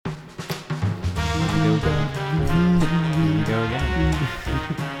go again. Here you go again.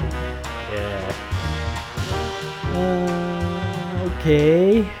 Yeah.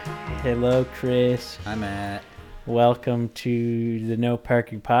 Okay. Hello, Chris. Hi, Matt. Welcome to the No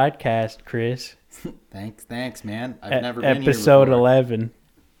Parking Podcast, Chris. Thanks, man. I've never been Episode here before. 11.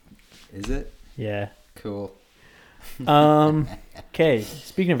 Is it? Yeah. Cool. Okay.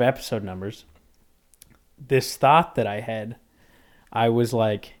 Speaking of episode numbers, this thought that I had, I was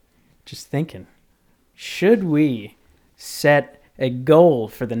like, just thinking, should we set a goal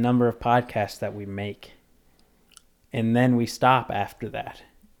for the number of podcasts that we make? And then we stop after that.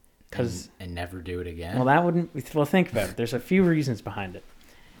 And never do it again? Well, that wouldn't... Well, think about it. There's a few reasons behind it.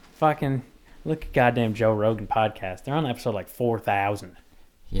 Fucking look at goddamn Joe Rogan podcast. They're on episode like 4,000.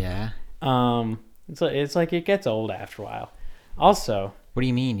 Yeah. It's like it gets old after a while. Also... What do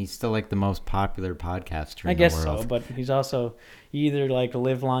you mean? He's still like the most popular podcaster I in guess the world. so, but he's also... You either like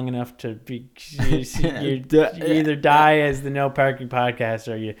live long enough to be... you either die as the No Parking Podcast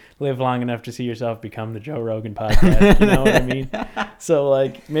or you live long enough to see yourself become the Joe Rogan Podcast. You know what I mean? So,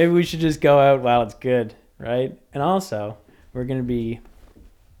 like, maybe we should just go out while it's good, right? And also, we're going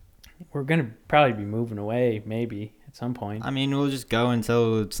to probably be moving away, maybe, at some point. I mean, we'll just go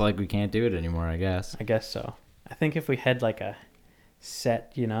until it's like we can't do it anymore, I guess. I guess so. I think if we had, like, a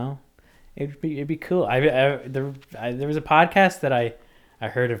set, you know, it'd be cool. There was a podcast that I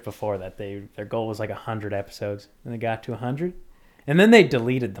heard of before that their goal was like 100 episodes, and they got to 100, and then they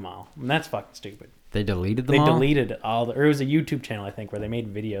deleted them all. And that's fucking stupid. They deleted them They all? deleted all or it was a YouTube channel, I think, where they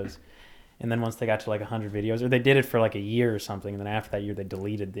made videos, and then once they got to like 100 videos, or they did it for like a year or something, and then after that year they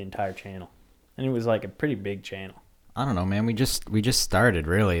deleted the entire channel, and it was like a pretty big channel. I don't know, man. We just started,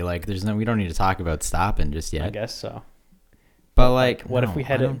 really. Like, we don't need to talk about stopping just yet. I guess so. But like, What if we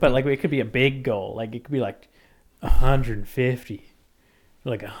had it? But like, it could be a big goal. Like, it could be like 150,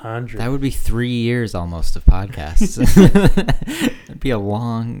 like 100. That would be 3 years almost of podcasts. That'd be a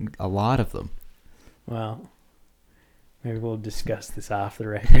lot of them. Well, maybe we'll discuss this off the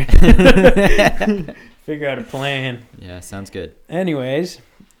record. Figure out a plan. Yeah, sounds good. Anyways,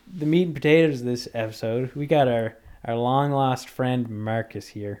 the meat and potatoes of this episode, we got our long lost friend Marcus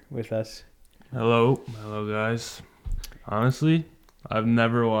here with us. Hello guys. Honestly, I've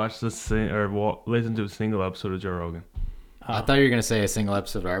never watched listened to a single episode of Joe Rogan. I thought you were gonna say a single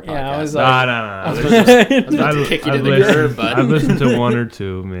episode of our podcast. Yeah, I was No. I was about to kick you to the curb, bud. I've listened to one or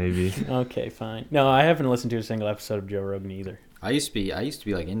two, maybe. Okay, fine. No, I haven't listened to a single episode of Joe Rogan either. I used to be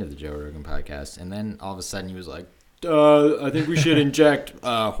like into the Joe Rogan podcast, and then all of a sudden he was like, I think we should inject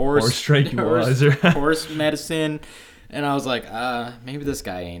horse tranquilizer. horse medicine, and I was like, maybe this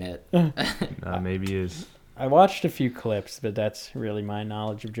guy ain't it. Maybe he is. I watched a few clips, but that's really my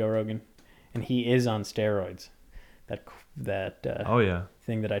knowledge of Joe Rogan, and he is on steroids. That Oh yeah.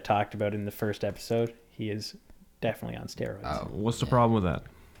 thing that I talked about in the first episode, he is definitely on steroids. Oh, What's the problem with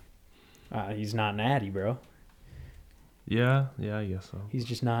that? He's not natty, bro. Yeah, I guess so. He's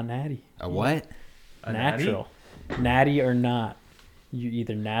just not natty. a what? A Natural. Natty or not. You're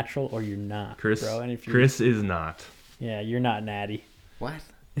either natural or you're not, Chris, bro. And if you're, Chris is not. yeah, you're not natty. What?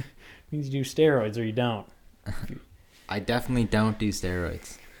 It means you do steroids or you don't. I definitely don't do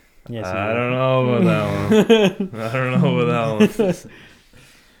steroids. Yes, you I do. don't know about that one. I don't know about that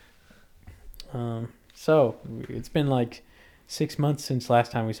one. So it's been like 6 months since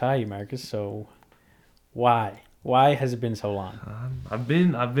last time we saw you, Marcus. So why has it been so long? I've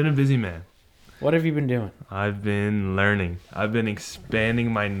been a busy man. What have you been doing? I've been learning. I've been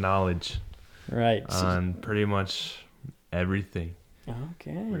expanding my knowledge Right. on pretty much everything,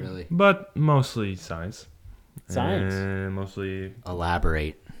 Okay. Really? but mostly science. Science. And mostly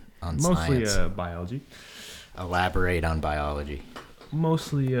Elaborate on science. biology. Elaborate on biology.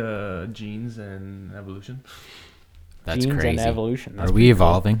 Mostly genes and evolution. That's Genes crazy. and evolution. That's Are we pretty cool.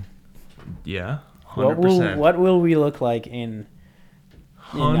 evolving? Yeah, 100%. What will we look like in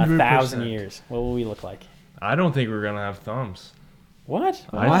 1,000 100%. years? What will we look like? I don't think we're gonna have thumbs. What?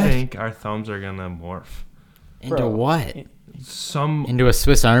 I think our thumbs are gonna morph. Into Bro. what? Into a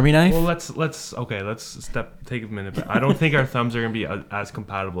Swiss Army knife? Well, let's take a minute. But I don't think our thumbs are gonna be as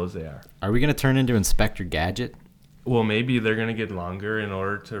compatible as they are. Are we gonna turn into Inspector Gadget? Well, maybe they're gonna get longer in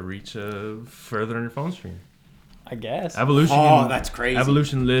order to reach further on your phone screen. I guess. Evolution. that's crazy.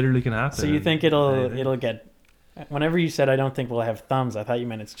 Evolution literally can happen. So you think it'll get? Whenever you said I don't think we'll have thumbs, I thought you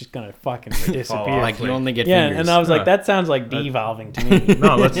meant it's just gonna fucking disappear. off. Like you only get Yeah, fingers. and I was like, Huh. that sounds like devolving to me.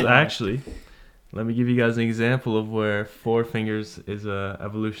 No, let's actually. Let me give you guys an example of where 4 fingers is a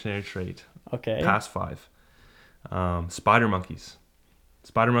evolutionary trait. Okay. Past 5. Spider monkeys.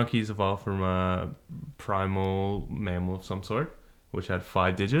 Spider monkeys evolved from a primal mammal of some sort, which had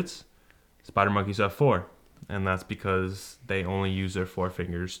 5 digits. Spider monkeys have 4, and that's because they only use their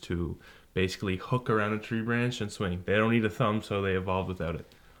forefingers to basically hook around a tree branch and swing. They don't need a thumb, so they evolved without it.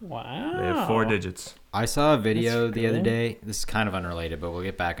 Wow. They have 4 digits. I saw a video That's the other cool. day. This is kind of unrelated, but we'll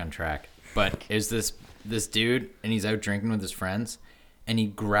get back on track. But is this dude, and he's out drinking with his friends, and he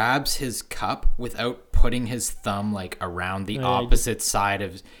grabs his cup without putting his thumb like around the Yeah, opposite side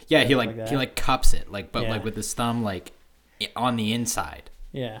of. Yeah, he like that. he like cups it like, but Yeah. like with his thumb like on the inside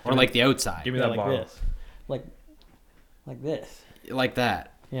Yeah. or like the outside, Give me Yeah, that like bottle. this. Like this. like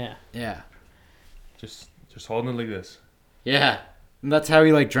that. Yeah. Yeah, Just holding it like this. yeah. And that's how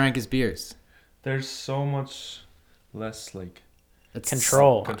he like drank his beers. There's so much less like It's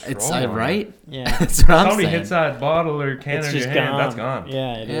Control. It's Control, right. Yeah. That's what I'm somebody saying. hits that bottle or can It's in your just hand, gone. that's gone.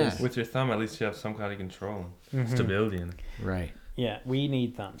 Yeah, it Yeah. is. With your thumb, at least you have some kind of control and Mhm. stability in it. Right. Yeah, we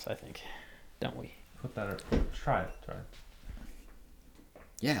need thumbs, I think. Don't we? Put that. Try it.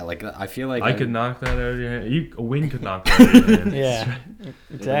 Yeah, like I feel like I could knock that out of your hand. A wind could knock that out of your hand. Yeah.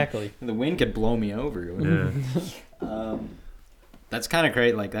 Exactly. the wind could blow me over. Yeah. That's kind of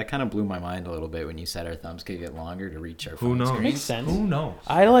great. Like that kind of blew my mind a little bit when you said our thumbs could get longer to reach our Who phone knows? screens. Makes sense. Who knows?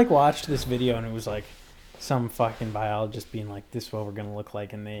 I like watched this video and it was like some fucking biologist being like, "This is what we're gonna look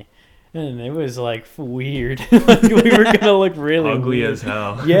like," and it was like weird. Like we were gonna look really Ugly weird. as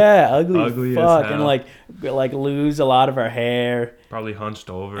hell. Yeah, ugly, Ugly as as fuck, hell. and like lose a lot of our hair Probably hunched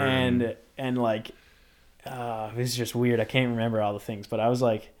over. and like it was just weird. I can't remember all the things, but I was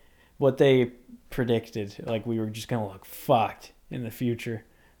like, what they predicted, like we were just gonna look fucked in the future,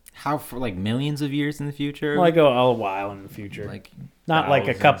 How for like millions of years in the future? like a while in the future, like not like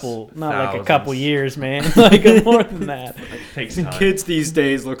a thousands, couple years, man, like more than that. It takes time. kids these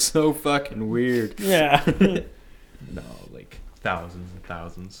days look so fucking weird. Yeah. No, like thousands and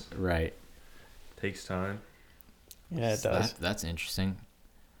thousands. Right. Takes time. Yeah, it does. That's interesting.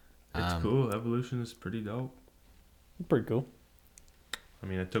 It's cool. Evolution is pretty dope. Pretty cool. I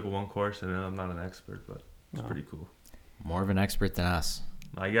mean, I took one course and I'm not an expert, but it's No. pretty cool. More of an expert than us.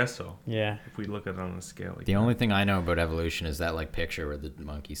 I guess so. Yeah. If we look at it on a scale. Like The only thing I know about evolution is that like picture where the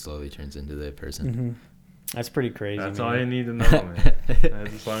monkey slowly turns into the person. Hmm. That's pretty crazy. That's man. all you need to know, man.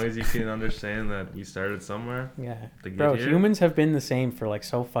 As long as you can understand that we started somewhere. Yeah. To get Bro, here. humans have been the same for like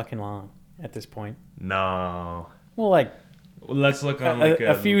so fucking long at this point. No. Well, like Well, let's look on like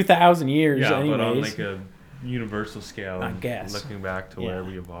a few thousand years, yeah, anyways. but on like a universal scale. I and guess. Looking back to Yeah. where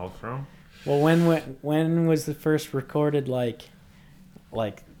we evolved from. Well, when was the first recorded like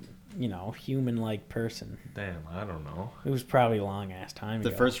human-like person? Damn, I don't know. It was probably a long ass time The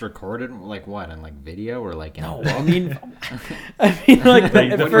ago. first recorded like what in like video or like in No, a book? I mean like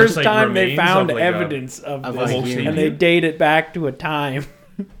Like, the the first first, like, time they remains found of, like, evidence of of, this, like, and they human. date it back to a time.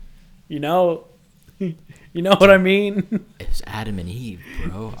 you know what I mean? It's Adam and Eve,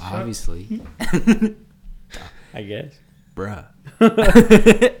 bro. Obviously, I guess. bruh.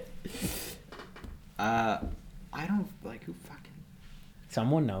 I don't like who fucking.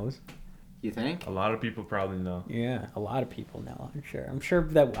 Someone knows. You think? A lot of people probably know. Yeah, a lot of people know. I'm sure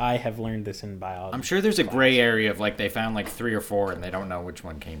that I have learned this in biology. I'm sure there's a gray area of like they found like 3 or 4 and they don't know which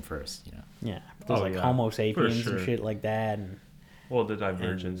one came first. You know. Yeah, there's Oh, like yeah, Homo for sapiens sure. and shit like that, Well, the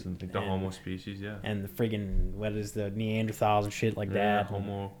divergence and, like the and- Homo species, yeah. and the friggin' what is the Neanderthals and shit like Yeah, that.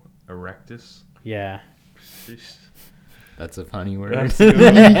 Homo erectus. Yeah. Jeez. That's a funny word. That's good.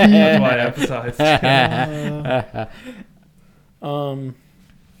 That's why I emphasized.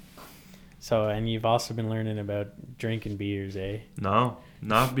 So, and you've also been learning about drinking beers, eh? No,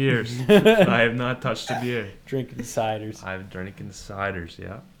 not beers. I have not touched a beer. Drinking ciders. I've drinking ciders,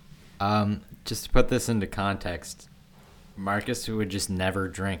 yeah. Just to put this into context, Marcus would just never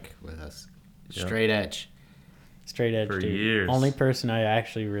drink with us. Yeah. Straight edge. Straight edge, For dude. years. Only person I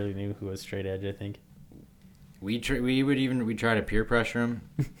actually really knew who was straight edge, I think. We try to peer pressure him,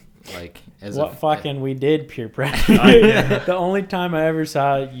 like as We did peer pressure. Yeah. The only time I ever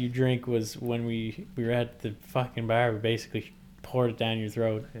saw you drink was when we were at the fucking bar. We basically poured it down your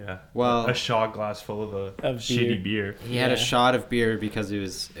throat. Yeah. Well- a shot glass full of Of shitty beer. He had a Yeah. shot of beer because it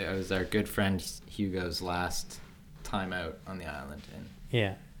was our good friend Hugo's last time out on the island, and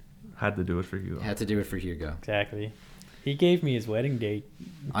Yeah, Had to do it for you. had to do it for Hugo. exactly. He gave me his wedding date.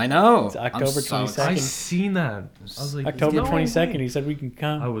 I know. It's October I'm so 22nd. I excited. seen that. I was like, October no 22nd, way. he said we can I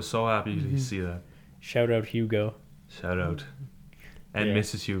come. was so happy to see that. Shout out Hugo. Shout out. And Yeah.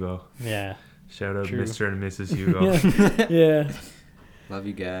 Mrs. Hugo. Yeah. Shout out True. Mr. and Mrs. Hugo. Yeah. Love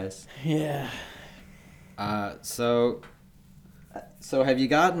you guys. Yeah. So have you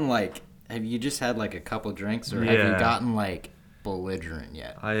gotten have you just had like a couple drinks, or have you Yeah. gotten like belligerent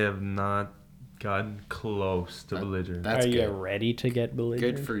yet? I have not gotten close to belligerent. That's Are you good. ready to get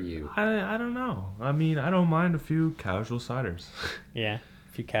belligerent? Good for you. I don't know. I mean, I don't mind a few casual ciders. Yeah,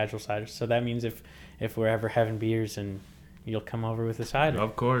 a few casual ciders. So that means if we're ever having beers and you'll come over with a cider.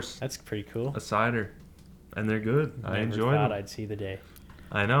 Of course. That's pretty cool. A cider. And they're good. I Never enjoy thought them. I'd see the day.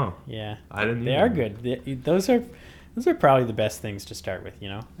 I know. Yeah, I didn't they either. are good. Those are probably the best things to start with. You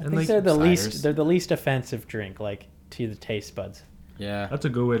know, I And think like they're the ciders. least offensive drink, like to the taste buds. Yeah. That's a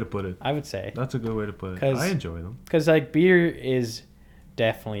good way to put it. I would say That's a good way to put it. 'Cause- I enjoy them. because like beer is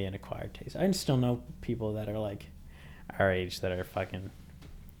definitely an acquired taste. I still know people that are like our age that are fucking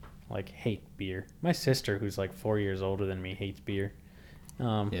like hate beer. My sister, who's like 4 years older than me, hates beer.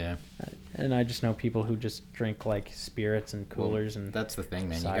 Yeah. And I just know people who just drink like spirits and coolers and That's the thing,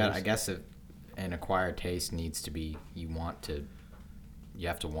 man. ciders. I guess an acquired taste needs to be. You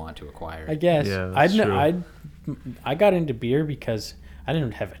have to want to acquire I it. guess. Yeah, that's true. I got into beer because I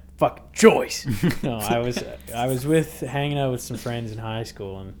didn't have a fucking choice. No, I was hanging out with some friends in high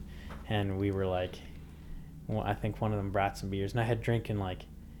school and we were like, well, I think one of them brought some beers and I had drinking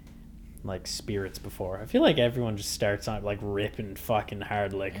like spirits before. I feel like everyone just starts on like ripping fucking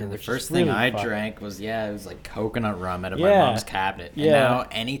hard liquor. And the which is first thing really I fuck- drank was it was like coconut rum out of Yeah. my mom's cabinet. And Yeah. now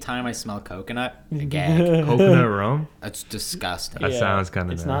anytime I smell coconut, I gag. Coconut rum? That's disgusting. That sounds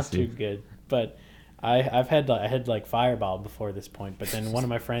kinda It's nasty. not too good, but I had like Fireball before this point, but then one of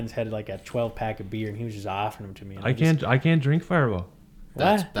my friends had like a 12-pack of beer and he was just offering them to me. And I can't drink Fireball.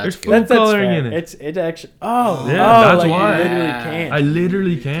 That's There's good. food That's coloring fair. in it. It actually. Oh, Yeah, oh, that's like why. you literally Yeah. can't. I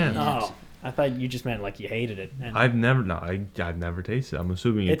literally can. Oh, I thought you just meant like you hated it. And I've never tasted it. I'm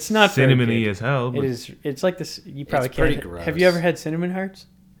assuming It's it's not very cinnamony good. as hell. But it is. It's like this. You probably It's pretty can't. gross. Have you ever had cinnamon hearts?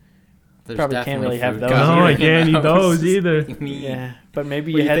 There's probably can't definitely really have food those No, either. I can't eat those either. Yeah, but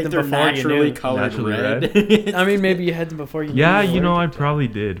maybe Well, you had think them they're before you naturally knew. colored Naturally red. I mean, maybe you had them before you. Yeah, knew you know, I allergic to probably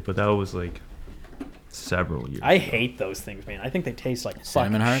did, but that was like several years. I hate those things, man. I think they taste like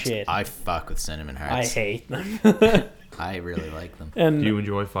Cinnamon fucking hearts? shit. I fuck with cinnamon I hearts. hate them. I really like them. And Do you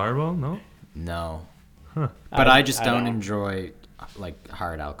enjoy Fireball? No. No. Huh. But I just don't don't. enjoy like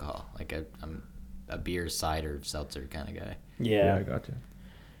hard alcohol. Like I'm a beer, cider, seltzer kind of guy. yeah, I got you.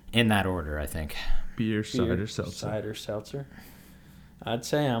 In that order, I think. Beer, cider, Beer, seltzer. cider, seltzer. I'd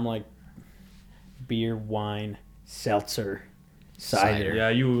say I'm like beer, wine, seltzer, cider. Yeah,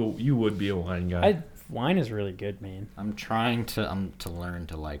 you would be a wine guy. Wine is really good, man. I'm trying to learn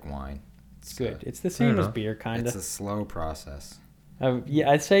to like wine. It's good. It's the same as enough. beer, kind It's of. a slow process. Yeah,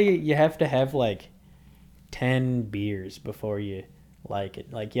 I'd say you have to have like 10 beers before you like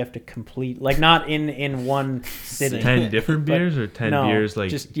it. Like you have to complete, like not in one sitting. 10 different But beers or 10 no, beers like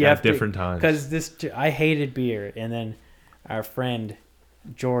just you at have to- different times? Because I hated beer, and then our friend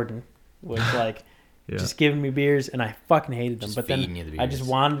Jordan was like Yeah. just giving me beers, and I fucking hated them. Just But then feeding you the I just beers.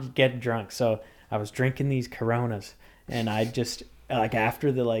 wanted to get drunk, so I was drinking these Coronas, and I just like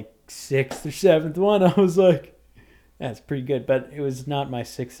after the like 6th or 7th one, I was like, that's pretty good. But it was not my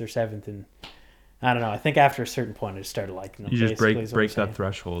 6th or 7th, and I don't know. I think after a certain point, I just started liking them. You just basically, is what I'm break that saying.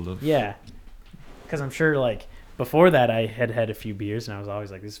 threshold of Yeah, because I'm sure like before that I had a few beers and I was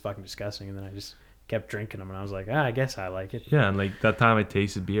always like, this is fucking disgusting, and then I just kept drinking them and I was like, I guess I like it. Yeah, and like that time I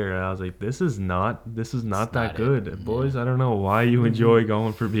tasted beer, and I was like, "This is not that not good, it. boys. I don't know why you enjoy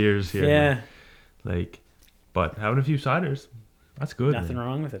going for beers here." Yeah, like, but having a few ciders, that's good. nothing man.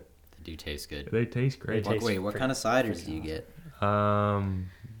 wrong with it. They do taste good. They taste great. They taste Wait, what pretty- kind of ciders do you pretty get?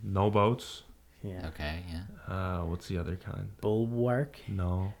 No boats. Yeah, Okay, yeah. What's the other kind? Bulwark,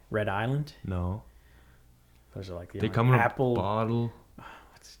 No, Red Island. no. Those are like the They only- come in apple. a bottle.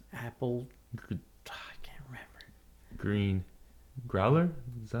 What's apple? I can't remember. Green growler.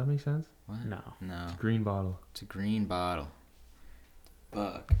 Does that make sense? What? No. No. Green bottle. It's a green bottle.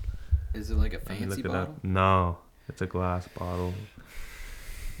 Fuck. Is it like a Let me fancy look it bottle? up. No, it's a glass bottle.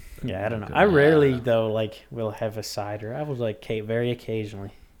 Yeah, I don't know. Okay. I rarely Yeah. though like will have a cider. I was like very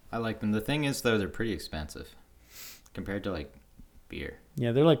occasionally. I like them. The thing is, though, they're pretty expensive compared to like beer.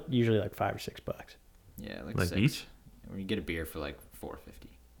 Yeah, they're like usually like $5 or $6. Yeah, like Like 6. each? When you get a beer for like $4.50,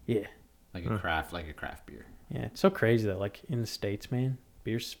 Yeah, like Huh. a craft beer. yeah. It's so crazy though. Like in the States, man,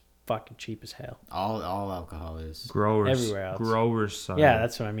 beer's fucking cheap as hell. All alcohol is. Growers. Everywhere else. Growers cider. Yeah,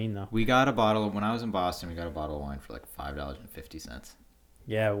 that's what I mean though. We got a bottle when I was in Boston. We got a bottle of wine for like $5.50.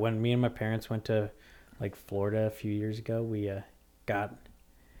 Yeah, when me and my parents went to like Florida a few years ago, we got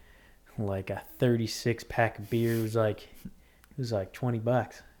like a 36-pack of beer. It was like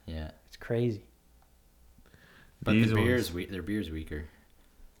 $20. Yeah, It's crazy. but These the beer's ones. their beer's weaker.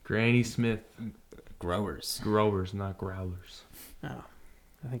 Granny Smith. Growers. Growers, not growlers. Oh,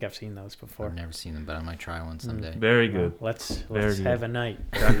 I think I've seen those before. I've never seen them, but I might try one someday. Very good. Well, let's Very good. have a night.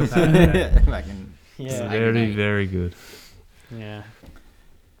 I can, Yeah. Very, very good. Yeah.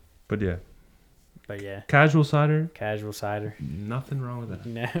 But yeah, But yeah, casual cider, casual cider. nothing wrong with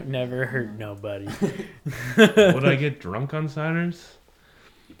that. Never hurt nobody. Would I get drunk on ciders?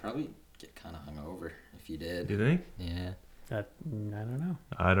 you probably get kind of hungover if you did. Do you think? Yeah. I don't know.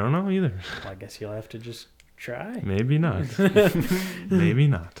 I don't know either. Well, I guess you'll have to just try. Maybe not. Maybe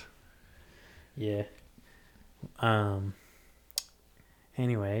not. Yeah.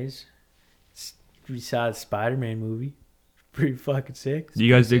 Anyways, we saw the Spider-Man movie. Pretty fucking sick.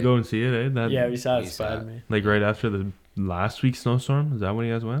 You guys did go and see it, eh? That, Yeah, we saw we saw it. Spider-Man. like right after the last week's snowstorm. Is that when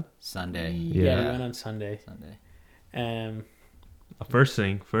you guys went? Sunday. Yeah, we Yeah. went on Sunday. Sunday. First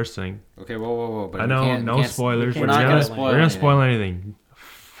thing. Okay, whoa. But I we know, can't- no we can't- spoilers. we We're can't not spoil gonna it. spoil. We're gonna spoil anything.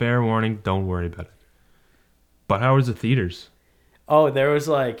 Fair warning. Don't worry about it. But how was the theaters? Oh, there was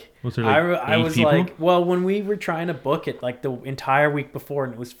like Was there I 8 was people? like, well, when we were trying to book it, like the entire week before,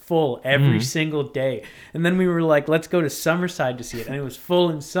 and it was full every Mhm. single day. And then we were like, let's go to Summerside to see it, and it was full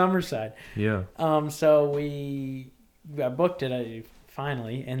in Summerside. Yeah. So I booked it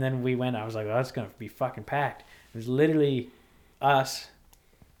finally, and then we went. I was like, oh, that's gonna be fucking packed. It was literally us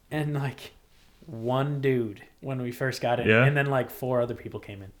and like one dude when we first got in, Yeah. and then like 4 other people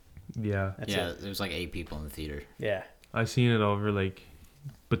came in. Yeah. That's Yeah, it. there was like 8 people in the theater. Yeah, I seen it over like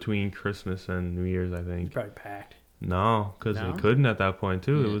between Christmas and New Year's, I it's think. probably packed. No, because No? it couldn't at that point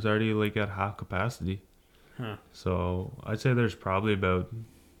too. It Yeah. was already like at half capacity. Huh. So I'd say there's probably about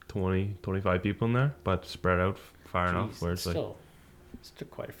 20, 25 people in there, but spread out far enough Jeez, where it's like, still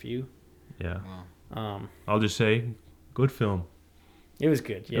quite a few. yeah. Wow. I'll just say, good film. It was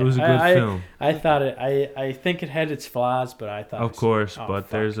good. Yeah, It was a good film, I thought it. I think it had its flaws, but I thought. of course. oh, but fuck.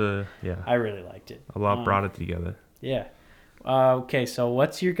 there's I really liked it. a lot brought it together. Yeah. Okay, so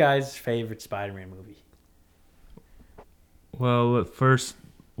what's your guys' favorite Spider-Man movie? Well, first,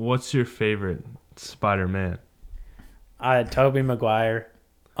 what's your favorite Spider-Man? Tobey Maguire,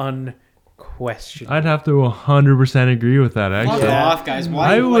 unquestioned. I'd have to 100% agree with that. Fuck Actually, off, guys.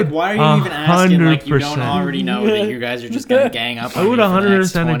 I would Why are you even asking like you don't 100%. already know that you guys are just going to gang up on I would me for the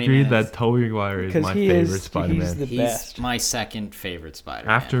next 100% 20 agree minutes? that Tobey Maguire is 'Cause my he favorite is- Spider-Man. he's the He's best. my second favorite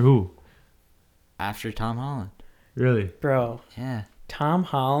Spider-Man. After who? After Tom Holland. Really? Bro, Yeah. Tom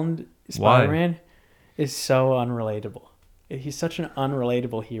Holland Why? Spider-Man is so unrelatable. He's such an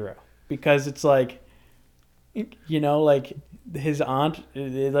unrelatable hero because it's like, you know, like his aunt,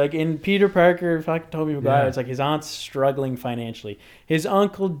 like in Peter Parker, fucking Tobey Maguire, Yeah. it's like his aunt's struggling financially. His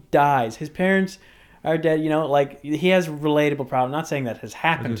uncle dies. His parents are dead. You know, like he has a relatable problem. Not saying that has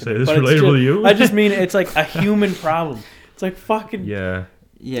happened to say, me, this but it's relatable just, to you? I just mean it's like a human problem. It's like fucking Yeah.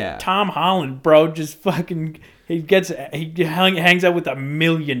 Yeah. Tom Holland, bro, just fucking he hangs out with a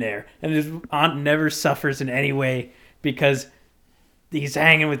millionaire, and his aunt never suffers in any way because he's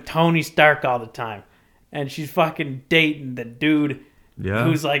hanging with Tony Stark all the time, and she's fucking dating the dude Yeah.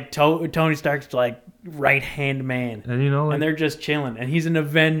 who's like Tony Stark's like right hand man, And you know, like, and they're just chilling, and he's an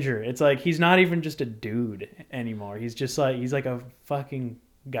Avenger. It's like he's not even just a dude anymore. He's just like he's like a fucking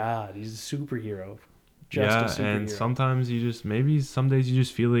god. He's a superhero. Just a superhero. and sometimes some days you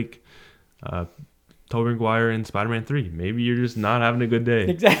just feel like Tobey Maguire in Spider-Man 3. Maybe you're just not having a good day.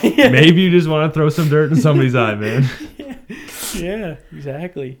 Exactly. Maybe you just want to throw some dirt in somebody's eye, man. Yeah,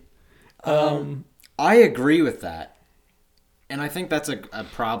 exactly. I agree with that. And I think that's a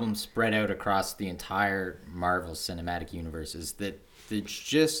problem spread out across the entire Marvel Cinematic Universe is that it's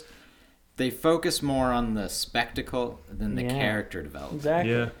just they focus more on the spectacle than the Yeah. character development.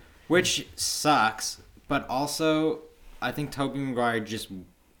 Exactly. Yeah. Which sucks, but also I think Tobey Maguire just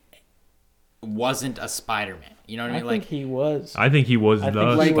wasn't a Spider-Man. You know what I I mean? think Like he was. I think he was I the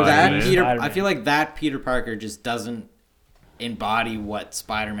think he like was that Spider-Man. Peter Spider-Man. I feel like that Peter Parker just doesn't embody what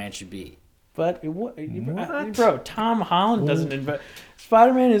Spider-Man should be. But What? bro, Tom Holland doesn't invent.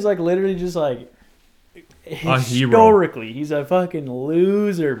 Spider-Man is like literally just like hero. historically, he's a fucking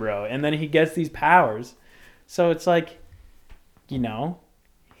loser, bro. And then he gets these powers, so it's like, you know,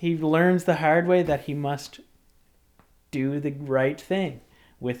 he learns the hard way that he must do the right thing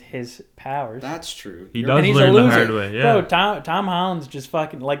with his powers. That's true. He You're does And he's learn a the loser. hard way, yeah. Bro, Tom Holland's just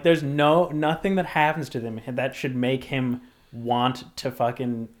fucking like there's nothing that happens to them that should make him want to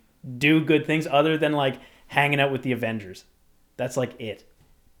fucking do good things other than like hanging out with the Avengers. That's like it.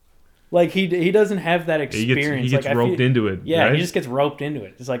 Like he doesn't have that He experience. gets like, I roped feel- into it. Yeah, right? he just gets roped into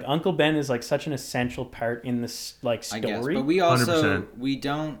it. It's like Uncle Ben is like such an essential part in this like I story. guess, but we also 100%. we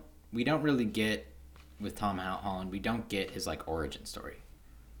don't really get with Tom Holland. We don't get his like origin story.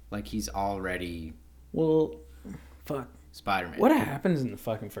 Like he's already Well, fuck. Spider-Man. What happens in the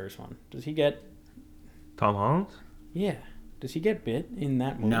fucking first one? Does he get? Tom Holland? Yeah. Does he get bit in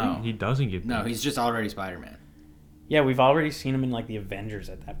that movie? No. He doesn't get. No, bit. he's just already Spider-Man. Yeah, we've already seen him in like the Avengers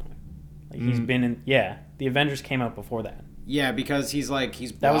at that point. Like he's been in. Yeah, the Avengers came out before that. Yeah, because he's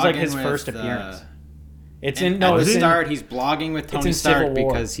That was like his first appearance. It's in at the it's start. He's blogging with Tony in Stark Civil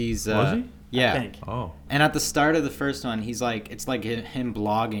War. because he's. Was he? Yeah. I think. Oh. And at the start of the first one, he's like, it's like him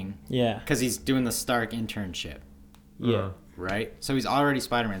blogging Yeah. because he's doing the Stark internship, Yeah. right? So he's already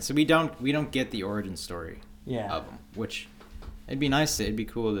Spider-Man. So we don't get the origin story Yeah. of him, which it'd be nice. It'd be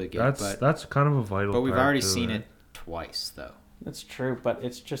cool to get. That's kind of a vital. But we've part already to seen it twice, though. That's true, but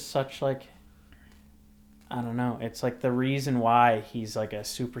it's just such like I don't know. It's like the reason why he's like a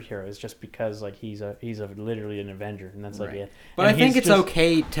superhero is just because like he's literally an Avenger, and that's like Right. it. But And I think he's it's just-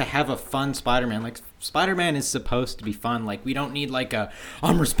 okay to have a fun Spider-Man. Like Spider-Man is supposed to be fun. Like we don't need like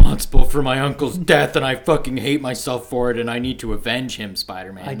I'm responsible for my uncle's death and I fucking hate myself for it and I need to avenge him,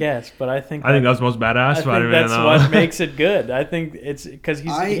 Spider-Man. I guess, but I think that's the most badass Spider-Man. that's though. what makes it good. I think it's because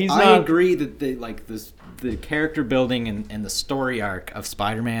he's I not. agree that the character building and the story arc of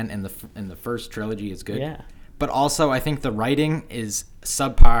Spider-Man in the first trilogy is good. Yeah. But also, I think the writing is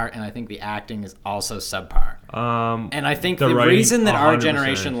subpar, and I think the acting is also subpar. And I think the writing, reason that our 100%.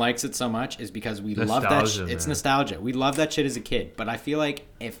 generation likes it so much is because we love that. Nostalgia, It's man. nostalgia. We love that shit as a kid. But I feel like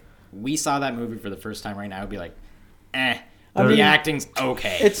if we saw that movie for the first time right now, it'd be like, I mean, the acting's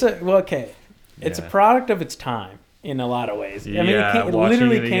okay. It's okay. It's a Yeah. product of its time in a lot of ways. I mean, Yeah, it watching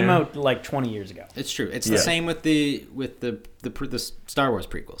literally it came again. out like 20 years ago. It's true. It's Yeah. the same with the Star Wars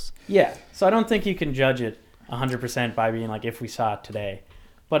prequels. Yeah, so I don't think you can judge it 100% by being like if we saw it today,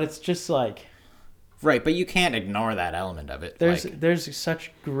 but it's just like Right, but you can't ignore that element of it. there's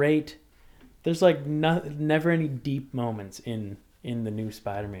such great there's like never any deep moments in the new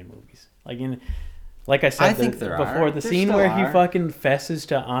Spider-Man movies. Like I said I think there before, are. the There scene still where he are. fucking fesses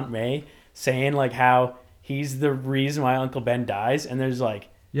to Aunt May saying like how he's the reason why Uncle Ben dies, and there's like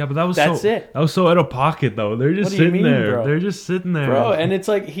Yeah, but that was so out of pocket though. They're just What do you sitting mean, there. bro? They're just sitting there, bro, and it's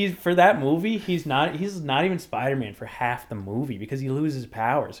like he's for that movie he's not even Spider-Man for half the movie because he loses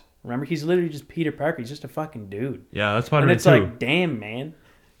powers. Remember, he's literally just Peter Parker. He's just a fucking dude. Yeah, that's And Spider-Man it's too. like, damn, man,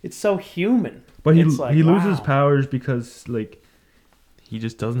 it's so human. But he It's like, loses wow. powers because like he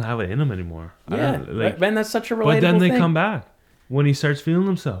just doesn't have it in him anymore. Yeah, Like, man, that's such a relatable but then they thing. come back when he starts feeling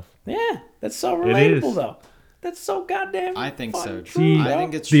himself. Yeah, that's so It relatable is. though. That's so goddamn. I think so. fucking too. true, See, bro. I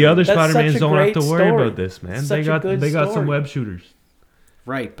think it's The true. other That's Spider-Mans such a don't have to great worry story. about this, man. It's They such a got good some story. web shooters.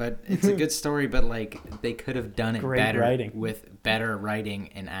 Right, but it's a good story. But like they could have done it Great better writing. with better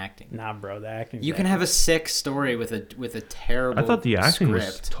writing and acting. Nah, bro, the acting. You can have a sick story with a terrible. I thought the acting was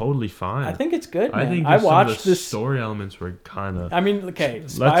script. totally fine. I think it's good, man. I think I just some watched of the this. story elements were kind of. I mean, okay,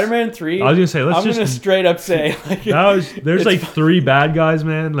 Spider-Man 3. I was gonna say, let's I'm just. gonna straight up say, like, There's it's like 3 bad guys,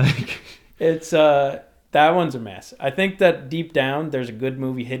 man. Like. it's that one's a mess. I think that deep down there's a good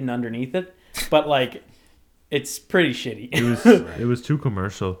movie hidden underneath it, but like, it's pretty shitty. It was too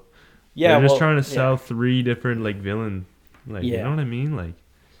commercial. Yeah, They're just well, trying to sell yeah. 3 different like villain. Like you Yeah. know what I mean? Like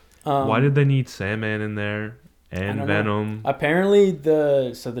Um, why did they need Sandman in there I and don't know. Venom? Apparently,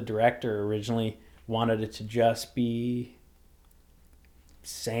 the director originally wanted it to just be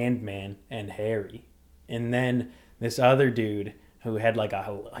Sandman and Harry, and then this other dude who had like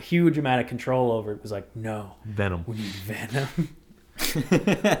a huge amount of control over it was like, no, Venom. we need Venom.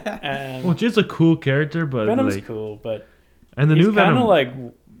 Which is a cool character, but Venom's like cool, but and the he's new kind Venom of like,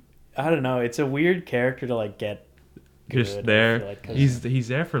 I don't know. It's a weird character to like get just good, I there. feel like, 'cause- He's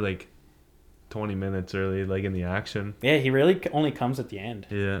there for like 20 minutes early, like in the action. yeah, he really only comes at the end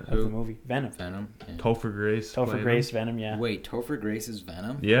Yeah. of the movie. Venom. Venom. Yeah. Topher Grace. Topher playing Grace, him. Venom, yeah. Wait, Topher Grace is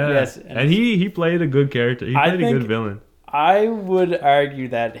Venom. Yeah. Yes, and he played a good character. He I played a think- good villain. I would argue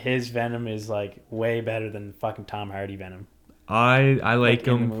that his Venom is like way better than fucking Tom Hardy Venom. I like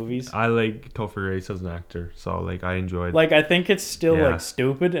in him. the movies. I like Topher Grace as an actor, so like I enjoyed. Like I think it's still Yeah. like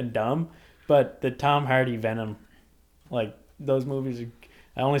stupid and dumb, but the Tom Hardy Venom, like those movies are.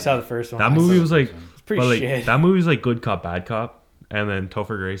 I only saw the first one. that movie was like, It's pretty but like shit. that movie was like good cop, bad cop, and then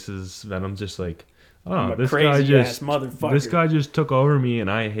Topher Grace's Venom's just like, I'm oh, a this guy crazy ass just motherfucker. this guy just took over me,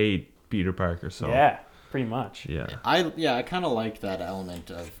 and I hate Peter Parker. So Yeah, pretty much. yeah. I kind of liked that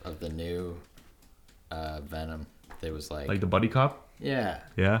element of the new Venom. It was like Like the buddy cop. yeah.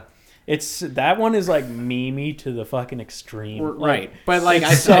 Yeah. It's that one is like memey to the fucking extreme. Right, but like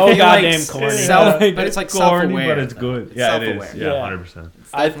it's I so feel goddamn like corny. but it's like corny, self-aware, but it's though. good. It's Yeah, it self-aware. is. Yeah, Yeah. 100%. It's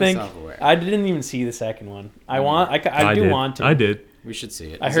I definitely think self-aware. I didn't even see the second one. I do did. want to. I did. We should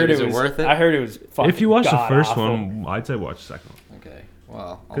see it. I heard is it was worth it. I heard it was. Fucking If you watch the first god-awful. one, I'd say watch the second one. Okay, well,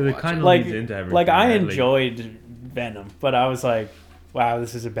 I'll Because it watch kind of like leads into everything. like I right? enjoyed Venom, but I was like, wow,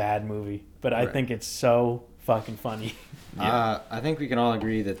 this is a bad movie. But I think it's so fucking funny. I think we can all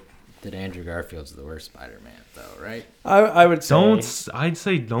agree that Andrew Garfield's the worst Spider-Man, though, right? I would say I'd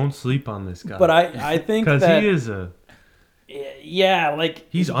say don't sleep on this guy. but I think because that he is a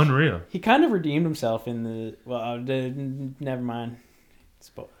he's unreal. He kind of redeemed himself in never mind.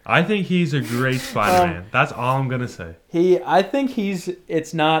 I think he's a great Spider-Man. That's all I'm gonna say. I think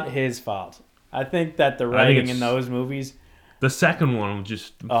it's not his fault. I think that the writing in those movies, the second one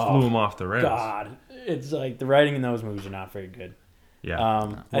just flew him off the rails. God, it's like the writing in those movies are not very good.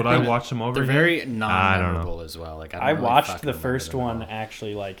 Yeah. Would I watch them over? They're very non-memorable as well. Like I watched the first one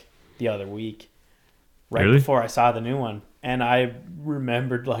actually like the other week, right Really? before I saw the new one, and I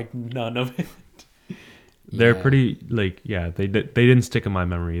remembered like none of it. They're pretty they didn't stick in my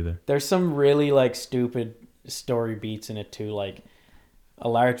memory either. There's some really like stupid story beats in it too. Like a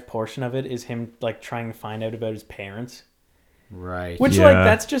large portion of it is him like trying to find out about his parents. Right. Which like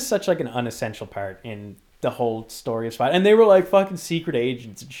that's just such like an unessential part in the whole story of Spider. And they were like fucking secret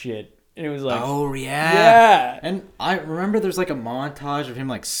agents and shit. And it was like, oh yeah. Yeah. And I remember there's like a montage of him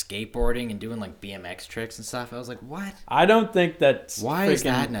like skateboarding and doing like BMX tricks and stuff. I was like, what? I don't think that. Why is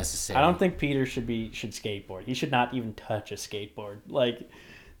that necessary? I don't think Peter should skateboard. He should not even touch a skateboard. Like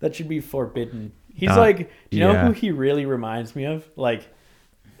that should be forbidden. He's like, do you know who he really reminds me of? Like,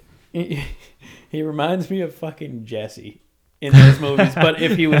 he reminds me of fucking Jesse in those movies, but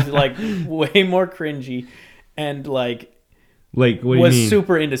if he was like way more cringy and like what was do you mean?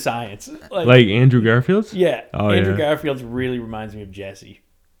 super into science. Like Andrew Garfield's? Yeah. Oh, Andrew Garfield's really reminds me of Jesse.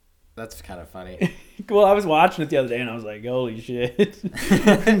 That's kind of funny. Well, I was watching it the other day and I was like, holy shit.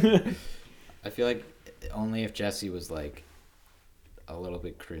 I feel like only if Jesse was like a little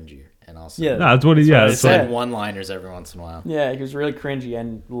bit cringier and also that's what he said one-liners every once in a while. Yeah, he was really cringy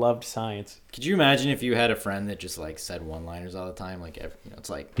and loved science. Could you imagine if you had a friend that just like said one-liners all the time? Like, it's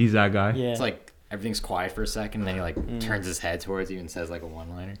like he's that guy. Yeah. It's like everything's quiet for a second, and then he like turns his head towards you and says like a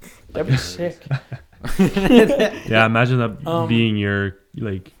one-liner. That'd be sick. Yeah, imagine that being your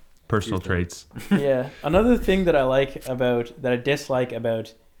like personal traits. Yeah. Another thing that I dislike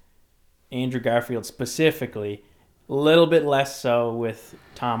about Andrew Garfield specifically, a little bit less so with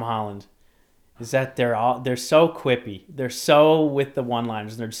Tom Holland, is that they're so quippy. They're so with the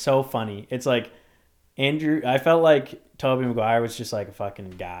one-liners. They're so funny. It's like I felt like Tobey Maguire was just like a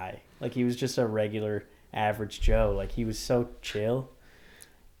fucking guy. Like he was just a regular average Joe. Like he was so chill.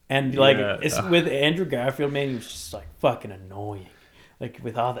 And like it's with Andrew Garfield, man, he was just like fucking annoying. Like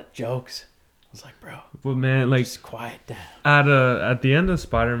with all the jokes. I was like, bro. Well, man, like just quiet down. At the end of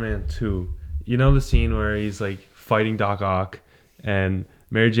Spider-Man 2, you know the scene where he's like fighting Doc Ock and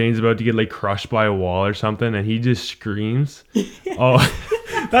Mary Jane's about to get like crushed by a wall or something and he just screams. Oh,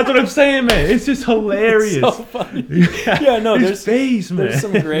 that's what I'm saying, man. It's just hilarious. It's so funny. Yeah, no, His face, man. There's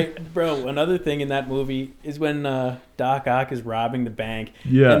some great, bro. Another thing in that movie is when Doc Ock is robbing the bank.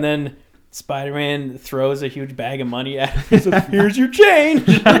 Yeah. And then Spider-Man throws a huge bag of money at him and says, here's your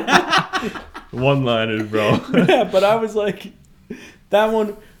change. One-liners, bro. Yeah, but I was like, that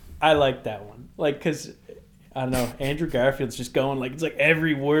one, I like that one. Like, because, I don't know, Andrew Garfield's just going, like, it's like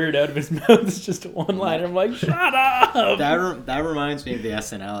every word out of his mouth is just a one-liner. I'm like, shut up! That reminds me of the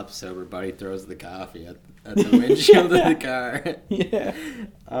SNL episode where Buddy throws the coffee at the windshield of the car. Yeah.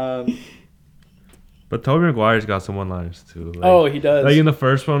 But Tobey Maguire's got some one-liners, too. Like, he does. Like in the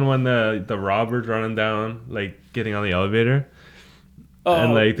first one when the robber's running down, like, getting on the elevator. Oh,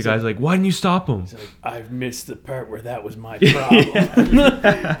 and like the guy's like, why didn't you stop him? He's like, I've missed the part where that was my problem.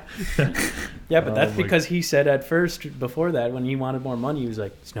 Yeah, but that's because he said at first, before that, when he wanted more money, he was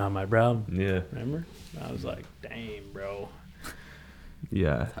like, it's not my problem. Yeah. Remember? I was like, damn, bro.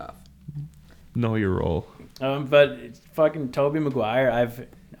 Yeah. Tough. Know your role. But fucking Tobey Maguire,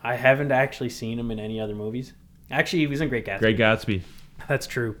 I haven't actually seen him in any other movies. Actually, he was in Great Gatsby. Great Gatsby. That's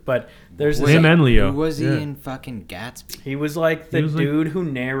true, but there's him and Leo. Who was he in fucking Gatsby? He was like the dude who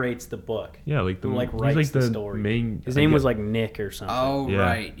narrates the book. Yeah, like who writes the story. Main, his name was like Nick or something. Oh yeah.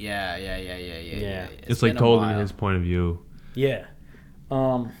 Right, yeah. It's like told in his point of view. Yeah,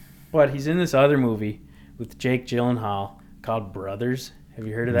 but he's in this other movie with Jake Gyllenhaal called Brothers. Have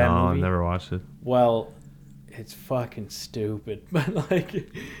you heard of that movie? No, I've never watched it. Well, it's fucking stupid, but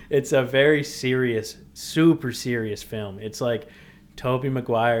like, it's a very serious, super serious film. It's like Tobey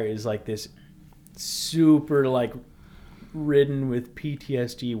Maguire is like this super like ridden with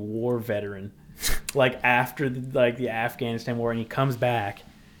PTSD war veteran, like after the Afghanistan war, and he comes back,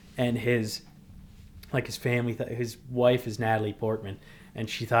 and his family, his wife is Natalie Portman, and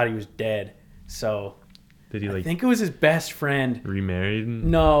she thought he was dead, so Did he I like think it was his best friend. remarried?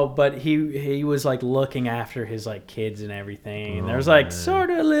 No, but he was like looking after his like kids and everything, and there was Oh, like man. sort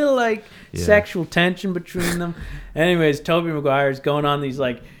of a little like Yeah. sexual tension between them. Anyways, Tobey Maguire's going on these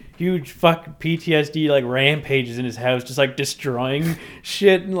like huge fucking PTSD like rampages in his house, just like destroying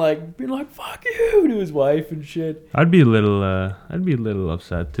shit and like being like "fuck you" to his wife and shit. I'd be a little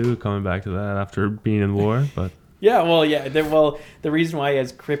upset too coming back to that after being in war, but Yeah, well, yeah. The reason why he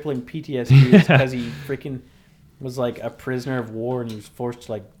has crippling PTSD is because he freaking was like a prisoner of war and he was forced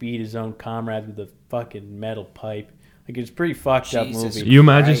to like beat his own comrades with a fucking metal pipe. Like it's a pretty fucked up Jesus movie. you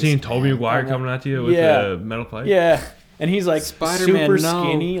imagine Christ, seeing Tobey man. Maguire coming at you with Yeah. a metal pipe? Yeah, and he's like Spider-Man, super no.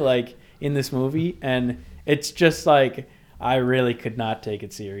 skinny, like in this movie, and it's just like I really could not take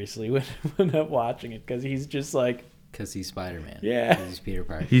it seriously when I'm watching it because he's just like, Because he's Spider-Man. Yeah. 'Cause he's Peter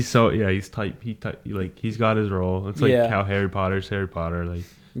Parker. He's tight. Like he's got his role. It's like Yeah. how Harry Potter's Harry Potter. Like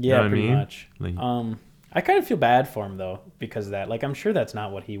yeah, know what I pretty mean? much. Like I kind of feel bad for him though because of that. Like I'm sure that's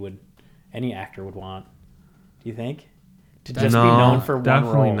not what any actor would want. Do you think? To just be No, known for one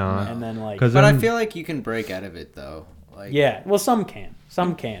definitely role not. and then like 'Cause But I then- feel like you can break out of it though. Like yeah, well some can,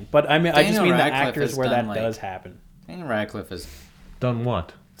 but I mean I just Daniel mean the Radcliffe actors has where done, that like- does happen. Daniel Radcliffe has done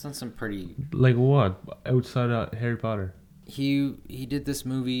what? done some pretty. Like what? Outside of Harry Potter? He did this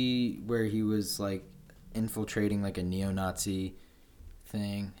movie where he was like infiltrating like a neo-Nazi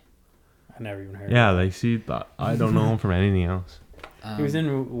thing. I never even heard. Yeah, of it. like see, I don't know him from anything else. He was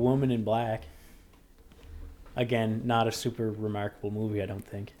in Woman in Black. Again, not a super remarkable movie, I don't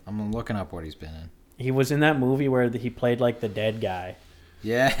think. I'm looking up what he's been in. He was in that movie where he played like the dead guy.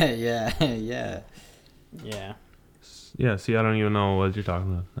 Yeah, yeah. Yeah, Yeah, see, I don't even know what you're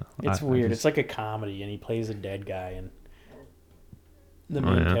talking about. No, it's I weird. just- It's like a comedy, and he plays a dead guy, and the Oh,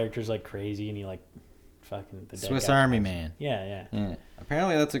 main yeah. character's like crazy, and he like fucking the dead Swiss guy Army plays- Man. Yeah, yeah. Yeah.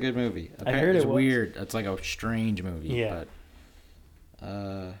 Apparently that's a good movie. I heard it's it was. weird. It's like a strange movie. Yeah.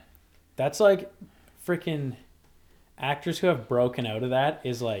 But, That's like freaking actors who have broken out of that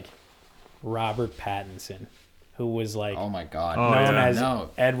is like Robert Pattinson, who was like oh my God. Oh, known yeah. as No.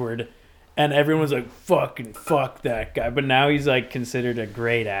 Edward, and everyone was like fuck that guy. But now he's like considered a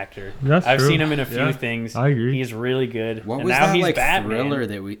great actor. That's I've true. seen him in a few Yeah, things. I agree. He's really good. What and was now that he's like Batman. thriller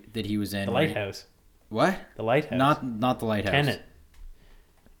that he was in? The right? Lighthouse. What? The Lighthouse. Not the Lighthouse. Tenet.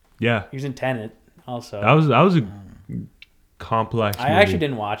 Yeah, He was in Tenet also. that was a complex. I movie. actually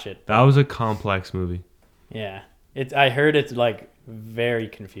didn't watch it. That was a complex movie. Yeah. I heard it's like very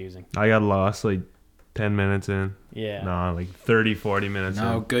confusing. I got lost like 10 minutes in. Yeah. No, like 30, 40 minutes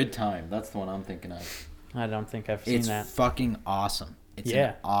No, in. Good Time. That's the one I'm thinking of. I don't think I've seen It's that. fucking awesome. It's Yeah.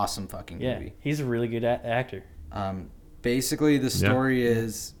 an awesome fucking Yeah. movie. He's a really good actor. Basically, the story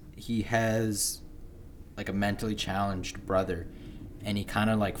is he has like a mentally challenged brother, and he kind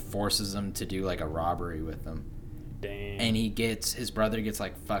of like forces him to do like a robbery with him. Damn. And his brother gets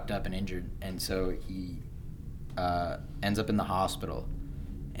like fucked up and injured, and so he ends up in the hospital.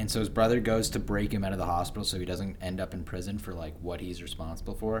 And so his brother goes to break him out of the hospital so he doesn't end up in prison for like what he's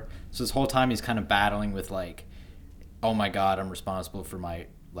responsible for. So this whole time he's kind of battling with like, oh my God, I'm responsible for my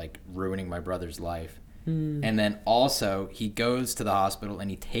like ruining my brother's life. And then also he goes to the hospital and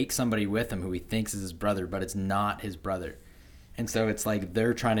he takes somebody with him who he thinks is his brother, but it's not his brother. And so it's like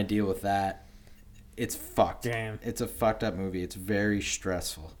they're trying to deal with that. It's fucked. Damn. It's a fucked up movie. It's very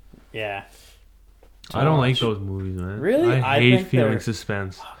stressful. Yeah. I don't like watch. those movies, man. Really? I I hate think feeling they're-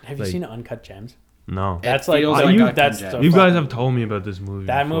 suspense. Have you Like, seen Uncut Gems? No. That's It like, feels oh, like you, Uncut that's Gems. so You guys fucking- have told me about this movie.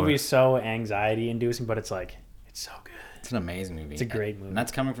 that before. movie is so anxiety inducing, but it's like it's so good. It's an amazing movie. It's a great movie. And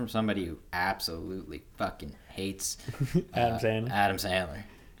that's coming from somebody who absolutely fucking hates Adam Sandler. Adam Sandler.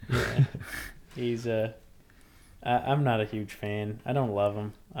 Yeah. He's I'm not a huge fan. I don't love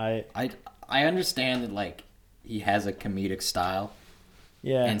him. I understand that like he has a comedic style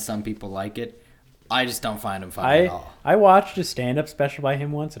Yeah. and some people like it. I just don't find him funny at I all. I watched a stand-up special by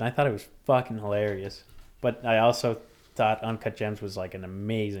him once, and I thought it was fucking hilarious. But I also thought Uncut Gems was like an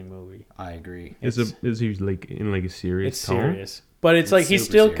amazing movie. I agree. Is he like in like a serious It's tone? serious, but it's It's like he's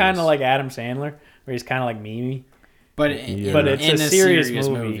super still serious. kind of like Adam Sandler, where he's kind of like Mimi, But Yeah. but it's in a serious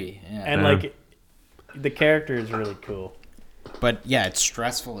movie. Yeah. and Yeah. like the character is really cool. But yeah, it's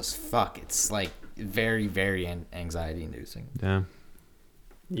stressful as fuck. It's like very, very anxiety inducing. Damn.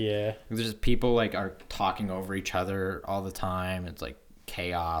 Yeah, There's just people like are talking over each other all the time. It's like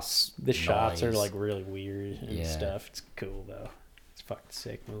chaos. the shots are noise. like really weird and Yeah. stuff. It's cool though. It's a fucking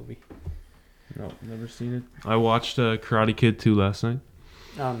sick movie. No, never seen it. I watched Karate Kid 2 last night.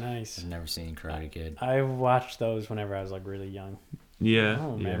 Oh, nice. I've never seen Karate Kid. I watched those whenever I was like really young. Yeah. I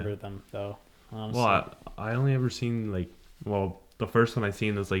don't remember Yeah. them though. Honestly. Well, I only ever seen like, well, the first one I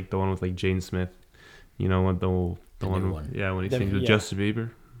seen was like the one with like Jane Smith. You know what the new one? one. Yeah, when he The- sings with yeah. Justin Bieber.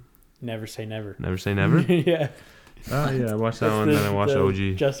 Never Say Never. Never say never. Yeah. Oh yeah, I watched that That's one. Then I watched the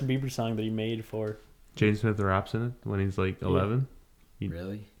OG. Justin Bieber song that he made for. Jaden Smith raps in it when he's like 11.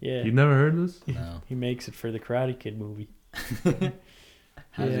 Really? Yeah. You've never heard this? No. He makes it for the Karate Kid movie. How does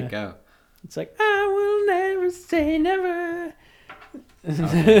Yeah. it go? It's like, I will never say never.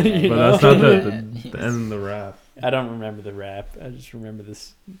 Okay. You But know? that's not the end of the rap. I don't remember the rap. I just remember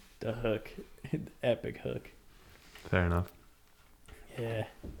the hook. The epic hook. Fair enough. Yeah.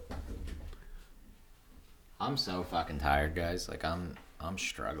 I'm so fucking tired, guys. Like I'm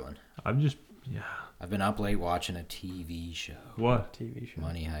struggling. I'm just I've been up late watching a TV show, what? TV show.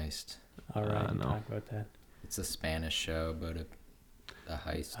 Money Heist. All right. No. Talk about that. It's a Spanish show about a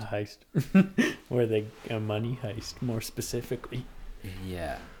heist. A heist. Where they a money heist, more specifically.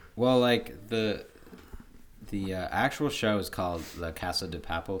 Yeah. Well, like the actual show is called La Casa de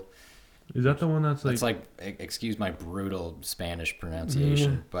Papel. Is that the one that's like? It's like, excuse my brutal Spanish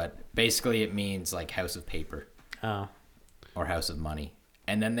pronunciation, but basically it means like House of Paper Oh. or House of Money.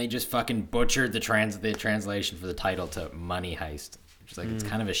 And then they just fucking butchered the translation for the title to Money Heist. Which is like, it's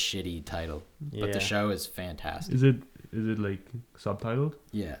kind of a shitty title, but Yeah. the show is fantastic. Is it like subtitled?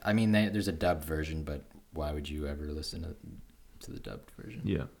 Yeah, I mean, there's a dubbed version, but why would you ever listen to the dubbed version?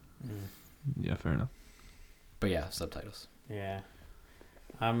 Yeah. Yeah, fair enough. But yeah, subtitles. Yeah.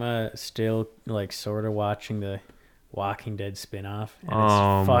 I'm still like sort of watching the Walking Dead spin-off. And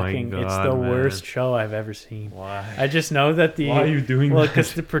Oh it's my fucking it's God, the man. worst show I've ever seen. Why? I just know that Why are you doing well, that?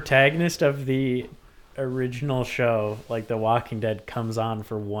 because the protagonist of the original show, like The Walking Dead, comes on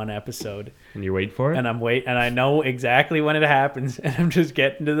for one episode, And you wait for it? and and I know exactly when it happens, and I'm just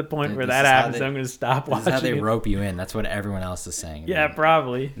getting to the point where This that is how happens. they- I'm going to stop This is watching how they it. rope you in. That's what everyone else is saying. Yeah,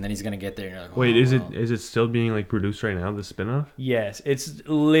 probably. And then he's gonna get there and you're like, Wait, oh, is well. it still being like produced right now? The spinoff? Yes, it's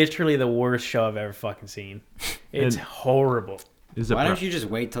literally the worst show I've ever fucking seen. It's And- horrible. Is it? Why don't you just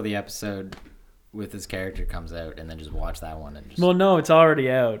wait till the episode with his character comes out and then just watch that one and just Well, no, it's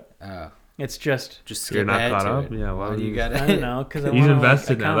already out. oh, It's just just skip You're not ahead caught to up? it. Yeah, why Why would do you you- got I don't know because He's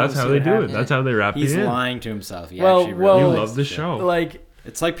invested now. That's how they do it. That's how they wrap He's you in. lying to himself. He Well- actually well- really You likes love the show. Like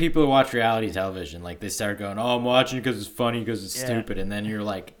It's like people who watch reality television. Like they start going, "Oh, I'm watching because it's funny because it's Yeah. stupid," and then you're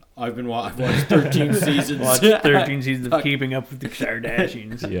like, I've watched 13 seasons. watch 13 seasons of Fuck. Keeping Up with the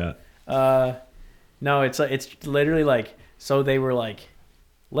Kardashians. Yeah. No, it's like it's literally like so they were like,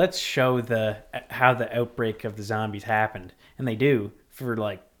 let's show how the outbreak of the zombies happened, and they do for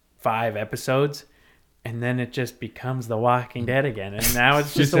like 5 episodes, and then it just becomes The Walking Dead again, and now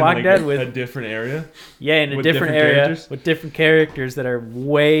it's just The in, Walking like, Dead with a different area. yeah, in a with different different area characters? with different characters that are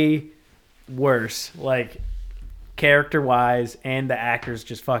way worse, like character wise, and the actors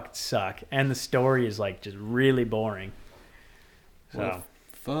just fucking suck, and the story is like just really boring. So Well,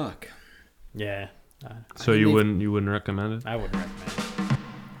 fuck. yeah, So I you think wouldn't recommend it? I wouldn't recommend it.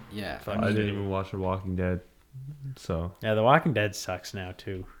 Yeah. Fuck. I didn't even watch The Walking Dead. So Yeah, The Walking Dead sucks now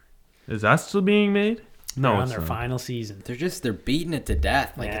too. is that still being made? No, They're on it's their not. final season. They're beating it to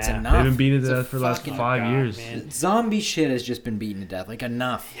death. Like it's Yeah. enough. They've been beating It's to a death for the last fucking- 5 God, years. man. Zombie shit has just been beaten to death. Like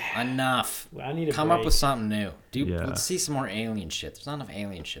enough. Enough. I need a Come break. up with something new. Dude, Yeah. let's see some more alien shit. There's not enough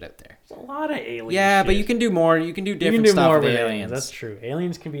alien shit out there. There's a lot of aliens. Yeah, but you can do more. You can do you different can do stuff more with with aliens. aliens. That's true.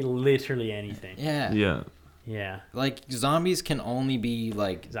 Aliens can be literally anything. Yeah. Yeah. Yeah, Like zombies can only be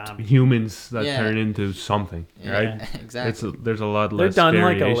like zombies. Humans that Yeah. turn into something, yeah, right? exactly. There's a lot They're less done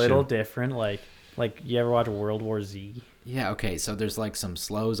variation. like a little different. Like you ever watch World War Z? Yeah, okay, so there's like some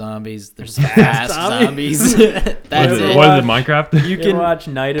slow zombies, there's some Fast fast zombies. zombies. That's What it. What is it, Minecraft? You can watch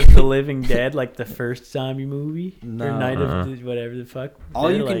Night of the Living Dead, like the first zombie movie, or No. Night of the, whatever the fuck. All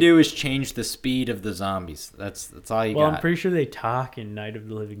They're you can like- do is change the speed of the zombies. That's all you Well, got. I'm pretty sure they talk in Night of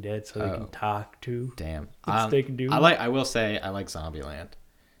the Living Dead, so they Oh. can talk too. Damn. They can do. I will say I like Zombieland.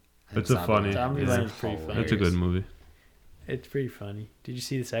 I think It's a funny- Zombieland is is pretty funny. That's a good movie. It's pretty funny. Did you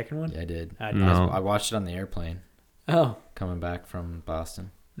see the second one? Yeah, I did. I No. I watched it on the airplane Oh, coming back from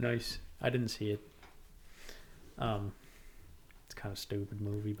Boston. nice. I didn't see it. It's kind of a stupid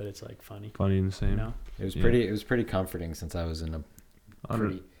movie, but it's like funny. Funny and the same. You know? It was Yeah. pretty comforting since I was in a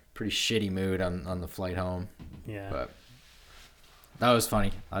pretty shitty mood on the flight home. Yeah. But that was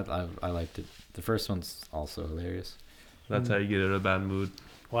funny. I liked it. The first one's also hilarious. That's how you get out of a bad mood.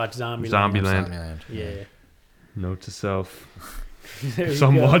 Watch Zombie. Zombieland. Zombieland. Yeah. Note to self. There you So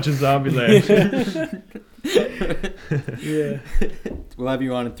I'm go. watching Zombieland. Yeah. We'll have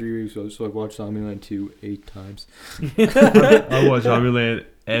you on in 3 weeks, so I've watched Zombieland 2 8 times. I watch Zombieland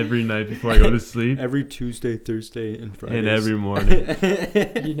every night before I go to sleep Every Tuesday, Thursday, and Friday. and every morning.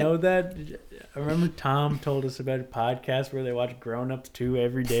 You know that I remember Tom told us about a podcast where they watch Grown Ups 2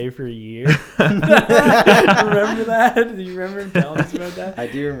 every day for a year. Remember that? Do you remember him telling us about that? I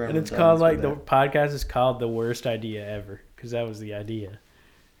do remember. And it's called the podcast is called The Worst Idea Ever because that was the idea.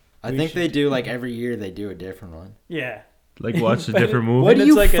 I think they do like every year they do a different one. Yeah. Like watch a different movie. What do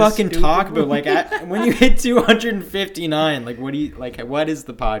you like fucking talk about? Like when you hit 259, like what is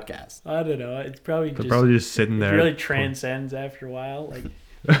the podcast? I don't know. It's probably They're probably just sitting there. It really transcends after a while. Like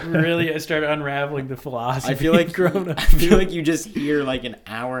really, I started unraveling the philosophy. I feel like Grown Ups. I feel like you just hear like an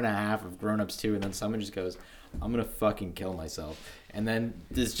hour and a half of Grown Ups 2, and then someone just goes, "I'm gonna fucking kill myself," and then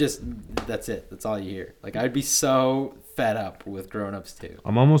that's it. That's all you hear. Like I'd be so fed up with Grown Ups 2.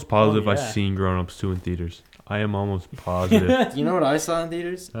 I'm almost positive Oh, I've yeah. seen Grown Ups 2 in theaters. I am almost positive. You know what I saw in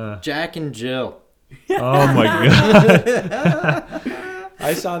theaters? Jack and Jill. Oh my god.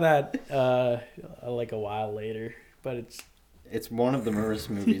 I saw that like a while later, but It's one of the worst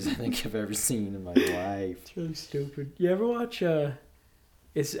movies I think I've ever seen in my life. it's really stupid. You ever watch?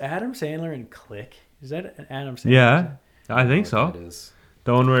 Is Adam Sandler in Click? Is that an Adam Sandler? Yeah, I think I don't know what so. that is.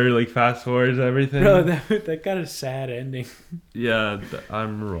 The one where like fast forwards everything. Bro, that got a sad ending. Yeah, I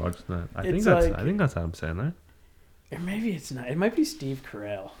remember watching that. I It's think that's Adam Sandler. Or maybe it's not. It might be Steve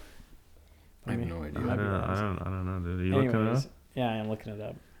Carell. I have no idea. I don't know. Did you look it up? Anyways, yeah, I am looking it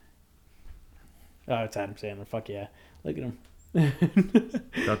up. Oh, it's Adam Sandler. Fuck yeah. Look at him.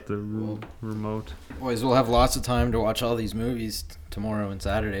 Got the remote. Boys, we'll have lots of time to watch all these movies tomorrow and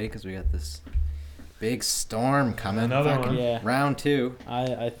Saturday because we got this big storm coming. Another Fucking one. Yeah. Round 2. I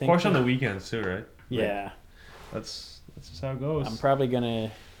Of think. course, on the weekends too, right? Yeah. That's just how it goes. I'm probably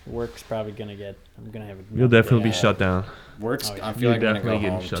gonna. Work's probably gonna get. I'm gonna have a. You'll definitely be day shut down. Works. Oh, yeah. I feel You're like I'm definitely gonna go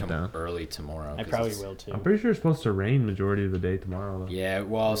getting home shut down. early tomorrow. I 'cause probably it's- will too. I'm pretty sure it's supposed to rain majority of the day tomorrow. Though. Yeah,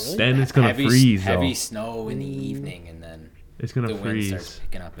 well, Really? Then it's gonna heavy, freeze. Heavy Though. snow in the evening, and then It's gonna the wind freeze. starts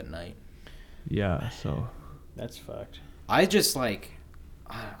picking up at night. Yeah. So That's fucked. I just like,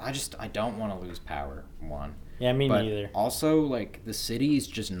 I don't want to lose power. One, Yeah, me but neither. also like the city is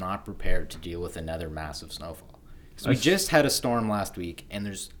just not prepared to deal with another massive snowfall. So we That's- just had a storm last week, and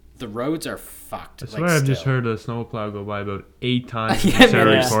the roads are fucked. I like, swear I've just still. heard a snowplow go by about 8 times. Yeah, since I started man,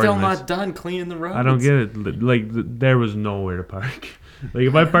 Yeah. they're still recording this. not done cleaning the roads. I don't get it. Like there was nowhere to park. Like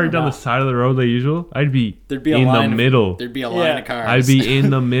if I parked down the side of the road like usual, I'd be There'd be a in line the of- middle. There'd be a line Yeah. of cars. I'd be in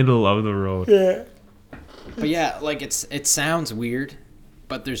the middle of the road. Yeah. But yeah, like it sounds weird,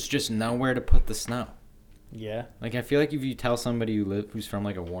 but there's just nowhere to put the snow. Yeah. Like I feel like if you tell somebody who's from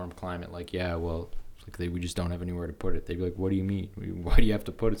like a warm climate, like yeah, well, like we just don't have anywhere to put it. They'd be like, "What do you mean? Why do you have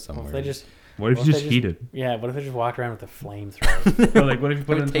to put it Well, somewhere?" if they just. What if Well, you if just they heat it? Yeah. What if they just walked around with a flamethrower? Or like what if you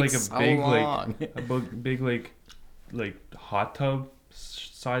put it It into like a takes so big long. big like hot tub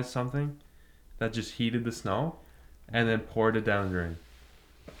size something that just heated the snow and then poured it down the drain.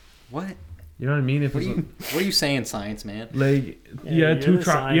 What? You know what I mean? If What it's are you saying, science man? like Yeah, you have you're two the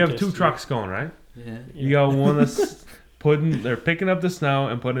trucks. You have two scientist, trucks going, right? Yeah. You got one that's they're picking up the snow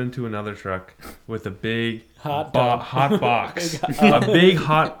and putting it into another truck with a big Hot dog. hot box, Big a big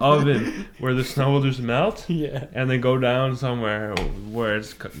hot oven where the snow will just melt Yeah. and then go down somewhere where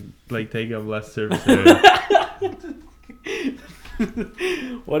it's like taking up less surface area.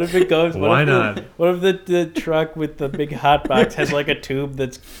 What if it goes? Why not? What if the truck with the big hot box has like a tube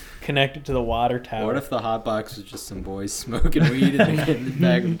that's connected to the water tower? What if the hot box was just some boys smoking weed in the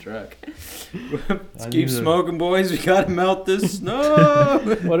back of the truck? Let's keep smoking, boys. We gotta melt this snow.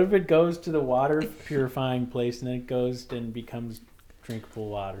 What if it goes to the water purifying place and then it goes and becomes drinkable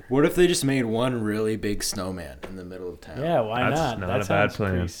water? What if they just made one really big snowman in the middle of town? Yeah, why That's not? not That a bad sounds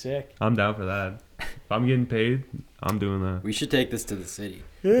plan. pretty sick. I'm down for that. If I'm getting paid, I'm doing that. We should take this to the city.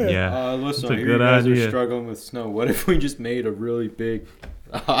 Yeah. Listen, That's a I hear good you guys are idea. struggling with snow. What if we just made a really big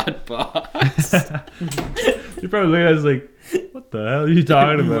hot box? You probably look at us like, what the hell are you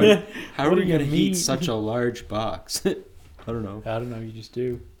talking about? How What are do we you gonna heat mean? such a large box? I don't know. I don't know. You just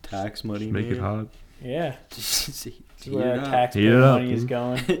do. Tax money. Just make it hot. Yeah. Just heat That's it where up, Heat taxpayer it up, money is dude.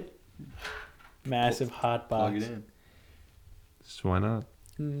 going. Massive hot plug box. it in. Just why not?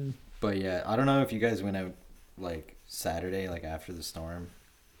 Mm. But yeah, I don't know if you guys went out like Saturday, like after the storm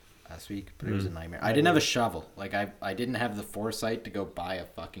last week, but it was a nightmare. I didn't have a shovel. Like I didn't have the foresight to go buy a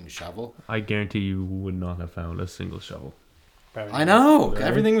fucking shovel. I guarantee you would not have found a single shovel. Probably I know. Really?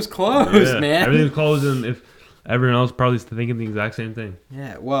 Everything was closed, man. Everything's closed, and if everyone else probably is thinking the exact same thing.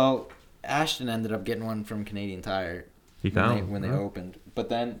 Yeah, well, Ashton ended up getting one from Canadian Tire He found when they huh? opened. But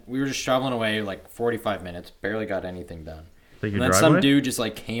then we were just shoveling away like 45 minutes, barely got anything done. Like And your then driveway? some dude just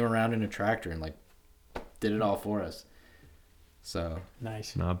like came around in a tractor and like did it all for us. So,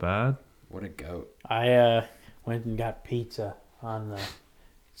 Nice. Not bad. what a goat. I went and got pizza on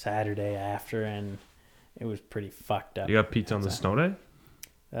Saturday after, and it was pretty fucked up. You got pizza on the snow day?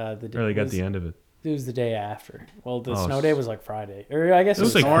 Or like at the end of it? It was the day after. Well, the Oh, snow day was like Friday, or I guess It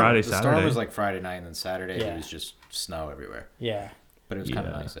was like Friday, The storm Saturday. was like Friday night, and then Saturday Yeah. it was just snow everywhere. yeah. But it was kind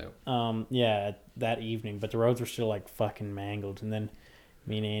of Yeah. nice out. Yeah, that evening, but the roads were still like fucking mangled. And then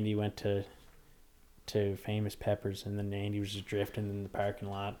me and Andy went to Famous Peppers, and then Andy was just drifting in the parking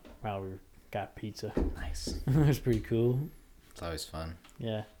lot while we got pizza. Nice. It was pretty cool. It's always fun.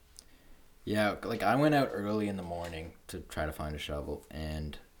 Yeah. Yeah, like I went out early in the morning to try to find a shovel,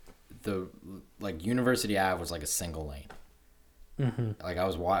 and the like University Ave was like a single lane. Mm-hmm. Like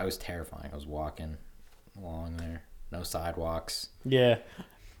it was terrifying. I was walking along there, no sidewalks. Yeah.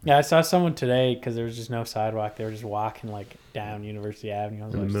 Yeah, I saw someone today because there was just no sidewalk. They were just walking like down University Avenue. I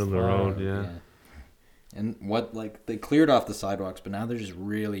was In the like, middle of the "Fuck." road, yeah. And what like they cleared off the sidewalks, but now they're just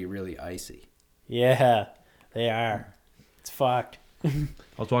really, really icy. Yeah, they are. It's fucked. I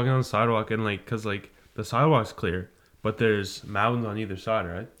was walking on the sidewalk and like, cause like the sidewalk's clear, but there's mountains on either side,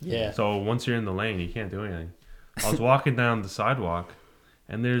 right? Yeah. So once you're in the lane, you can't do anything. I was walking down the sidewalk,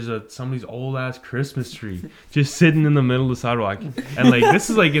 and there's somebody's old ass Christmas tree just sitting in the middle of the sidewalk, and like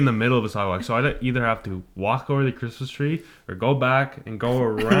this is like in the middle of the sidewalk, so I either have to walk over the Christmas tree or go back and go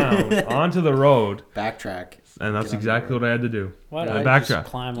around onto the road, Backtrack. and that's Get on the exactly road. what I had to do. Why Yeah, did I I just backtrack.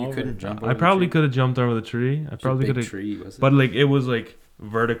 climb You over? couldn't jump. I over probably the tree? could have jumped over the tree. I It's a probably big could have, tree, was it? but like it was like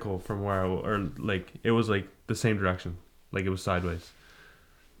vertical from where or like it was like the same direction, like it was sideways.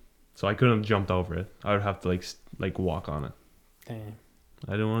 So I couldn't have jumped over it. I would have to like walk on it. Damn.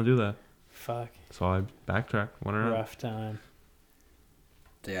 I didn't want to do that, Fuck. so I backtracked, went around. Rough time.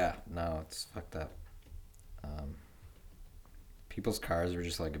 Yeah, no, it's fucked up. People's cars were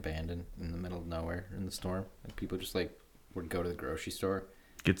just like abandoned in the middle of nowhere in the storm. Like people just like would go to the grocery store,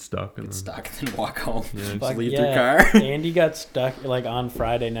 Get stuck. get stuck, and then walk home. Yeah, Just Fuck, leave yeah. their car. Andy got stuck like on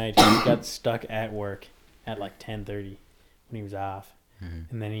Friday night. He got stuck at work at like 10:30 when he was off, and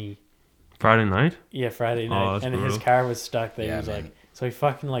then he Friday night. Friday night, that's and his brutal. car was stuck there. Yeah, he was man. like, so he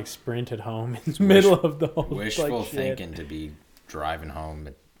fucking like sprinted home in the middle of the whole Wishful like, shit. thinking to be driving home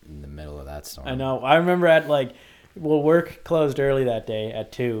in the middle of that storm. I know. I remember at like, well, work closed early that day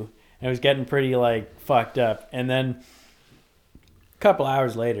at 2, and it was getting pretty like fucked up. And then a couple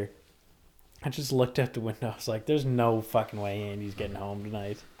hours later, I just looked out the window. I was like, "There's no fucking way Andy's getting home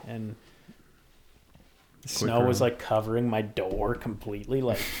tonight." And the snow was like covering my door completely.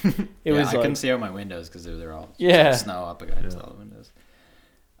 Like it was I like couldn't see out my windows because they're all Yeah. snow up against all the windows.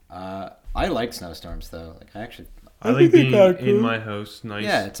 I like snowstorms though. Like I like being kinda cool. in my house, nice.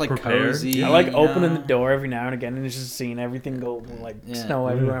 Yeah, it's, like, prepared. cozy. I like Yeah. opening the door every now and again and just seeing everything go like Yeah. snow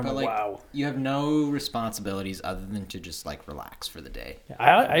everywhere. I'm But, like, like, wow. you have no responsibilities other than to just like relax for the day.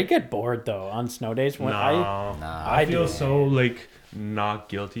 I get bored though on snow days when No, Nah, I feel do. so like not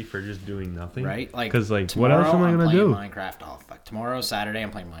guilty for just doing nothing. right? Like, Because like, what tomorrow else am I I'm gonna playing do? Minecraft. Oh fuck! Tomorrow Saturday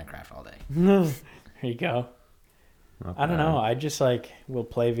I'm playing Minecraft all day. there you go. Not I don't bad. know. I just like will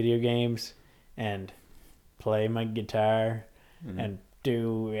play video games and play my guitar and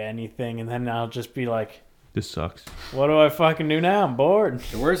do anything, and then I'll just be like, This sucks. "What do I fucking do now? I'm bored."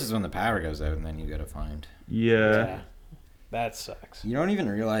 The worst is when the power goes out and then you gotta find. Yeah. that sucks. You don't even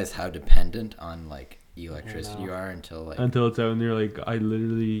realize how dependent on like electricity know. you are until like. Until it's out and you're like, I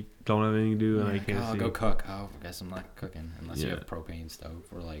literally don't have anything to do and I like, can't oh, I'll see. go cook. Oh, I guess I'm not cooking unless you Yeah. have a propane stove.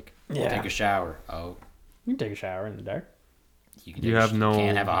 Or like, Yeah. take a shower. Oh, You can take a shower in the dark. you can. You take a have no-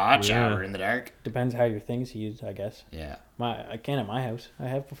 Can't have a hot yeah. shower in the dark. Depends how your things used, I guess. Yeah, I can at my house. I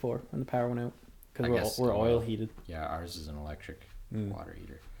have before when the power went out I because guess we're oil. oil heated. yeah. Ours is an electric Mm. water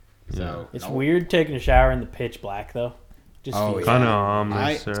heater. Yeah. So It's no- weird taking a shower in the pitch black though. Just Oh, feels- yeah. Kind of It's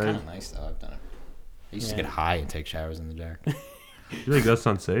ominous, kind right? of nice though. I've done it. I used to Yeah. get high and take showers in the dark. I feel like that's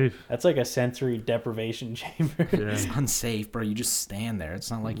not safe. That's like a sensory deprivation chamber. Yeah. It's unsafe, bro. You just stand there.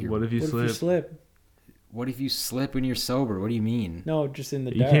 It's not like you're. What if you What slip? if you slip? What if you slip when you're sober? What do you mean? No, just in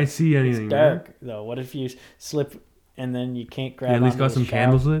the You dark. can't see anything. It's dark though. What if you slip and then you can't You grab? at least onto got the some shower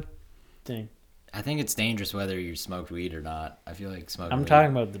candles lit. thing? I think it's dangerous whether you smoked weed or not. I feel like smoking. I'm weed-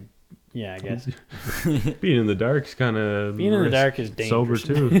 talking about the. Yeah, I guess Being in the dark's kind of being in the dark is sober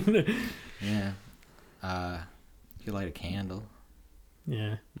dangerous. too. Yeah. You could light a candle.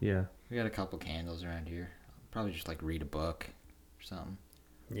 Yeah. Yeah. We got a couple candles around here. I'll probably just like read a book or something.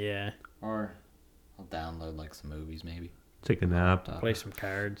 Yeah. Or I'll download like some movies maybe. Take a nap. Play some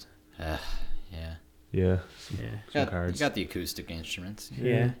cards. Yeah. Yeah. Yeah. Some cards. You got the acoustic instruments.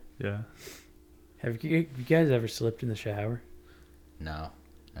 Yeah. Yeah. Have you guys ever slipped in the shower? No,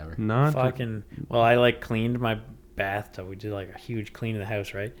 never. Not. Fucking. Well, I like cleaned my bathtub. We did like a huge clean of the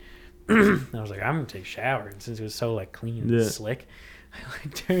house, right? And I was like, I'm gonna take a shower, and since it was so like clean and Yeah. slick, I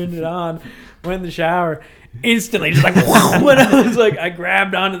turned it on, went in the shower, instantly just like when I was like, I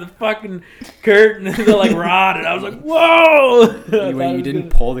grabbed onto the fucking curtain and the like rod, and I was like, whoa! You didn't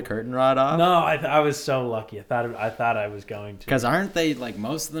pull the curtain rod off? No, I was so lucky. I thought I was going to. Because aren't they like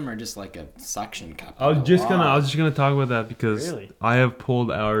most of them are just like a suction cup? I was just gonna talk about that because Really? I have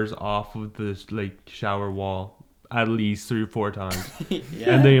pulled ours off of this like shower wall at least 3 or 4 times,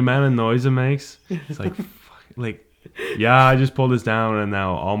 Yeah. and the amount of noise it makes, it's like, fuck, like, yeah, I just pulled this down, and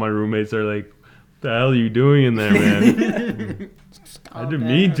now all my roommates are like, "What the hell are you doing in there, man?" I didn't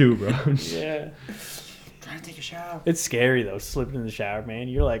mean to, bro. Yeah. Trying to take a shower. It's scary though, slipping in the shower, man.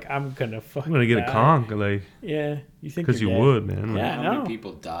 You're like, I'm gonna get a die. conk, like, Yeah, you think because you you're dead. would, man. Like, Yeah. How I know. many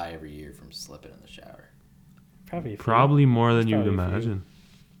people die every year from slipping in the shower? Probably. A few. probably more than you'd Probably a few. imagine.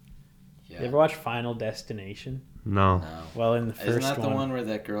 Yeah. You ever watch Final Destination? No. No. Well, in the first Isn't that the one where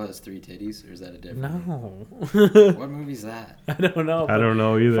that girl has 3 titties, or is that a different one? No. What movie's that? I don't know. I don't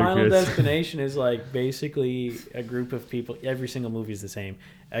know either, Final Chris. Destination is like basically a group of people. Every single movie is the same.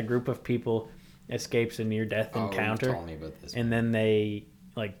 A group of people escapes a near-death You encounter, told me about this. and then they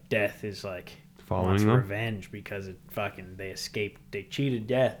like death is like Following wants them? revenge because they escaped. They cheated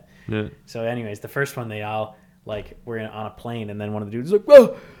death. Yeah. So, anyways, the first one they all like were on a plane, and then one of the dudes is like,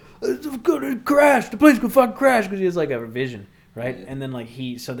 "Whoa, it's gonna crash! The plane's gonna fucking crash!" Because he has like a vision, right? Yeah. And then like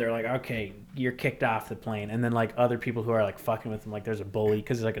so they're like, "Okay, you're kicked off the plane." And then like other people who are like fucking with him, like there's a bully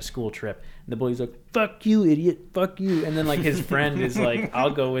because it's like a school trip, and the bully's like, "Fuck you, idiot! Fuck you!" And then like his friend is like, "I'll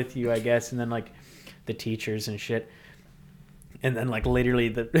go with you, I guess." And then like the teachers and shit. And then, like, literally,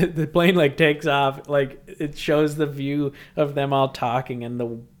 the plane, like, takes off. Like, it shows the view of them all talking in the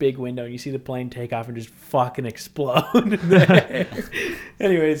big window. And you see the plane take off and just fucking explode.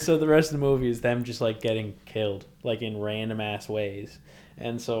 Anyway, so the rest of the movie is them just, like, getting killed, like, in random-ass ways.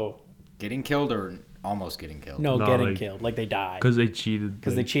 And so... Getting killed or almost getting killed? No, No, getting like- killed. Like, they die. Because they cheated.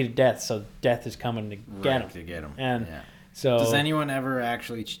 Because they cheated death, so death is coming to get them. To get them. And yeah. so... Does anyone ever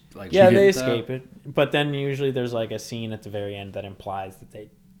actually Yeah, cheat they it, though? escape it. But then usually there's like a scene at the very end that implies that they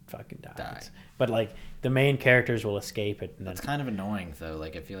fucking die. But like the main characters will escape it. And That's then, kind of annoying, though.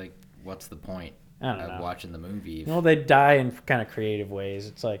 Like, I feel like, what's the point I don't of know. watching the movie? Well, they die in kind of creative ways.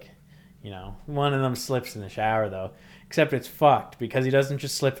 It's like, you know, one of them slips in the shower though. Except it's fucked because he doesn't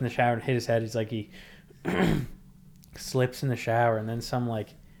just slip in the shower and hit his head. He's like he slips in the shower and then some like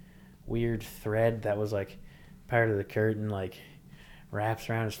weird thread that was like part of the curtain like wraps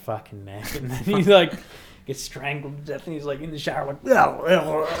around his fucking neck, and then he like gets strangled to death, and he's like in the shower like. Do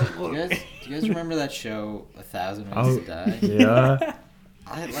you guys remember that show, 1,000 Ways to Die? Yeah.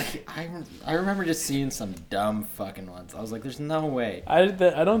 I remember just seeing some dumb fucking ones. I was like, there's no way. I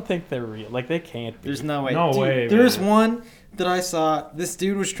don't think they're real. Like they can't be. There's no way. No Dude, way, There's man. one that I saw. This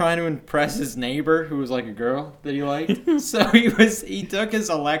dude was trying to impress his neighbor, who was like a girl that he liked. So he took his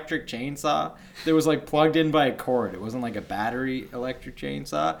electric chainsaw that was like plugged in by a cord. It wasn't like a battery electric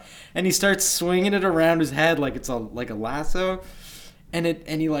chainsaw, and he starts swinging it around his head like it's like a lasso, and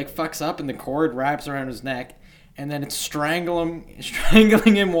he like fucks up, and the cord wraps around his neck. And then it's strangling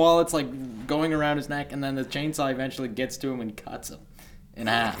him while it's like going around his neck, and then the chainsaw eventually gets to him and cuts him in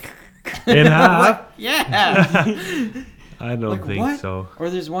half. In half? Yeah. I don't Like, think what? so. Or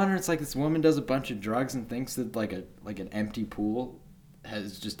there's one where it's like this woman does a bunch of drugs and thinks that like an empty pool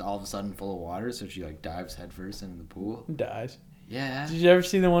has just all of a sudden full of water, so she like dives headfirst into the pool. Dies. Yeah. Did you ever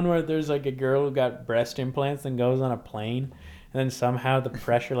see the one where there's like a girl who got breast implants and goes on a plane? And then somehow the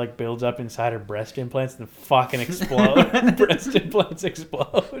pressure like builds up inside her breast implants and fucking explode. Breast implants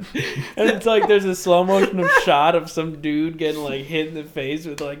explode. And it's like there's a slow motion shot of some dude getting like hit in the face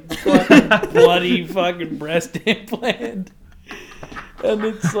with like fucking bloody fucking breast implant. And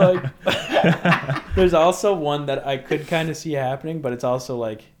it's like there's also one that I could kind of see happening, but it's also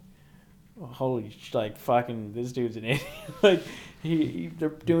like holy like fucking this dude's an idiot. Like they're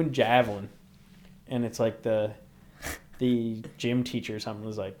doing javelin, and it's like the gym teacher or something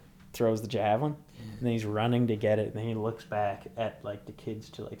was like throws the javelin, and then he's running to get it, and then he looks back at like the kids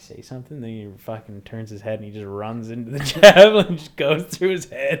to like say something, then he fucking turns his head and he just runs into the javelin and just goes through his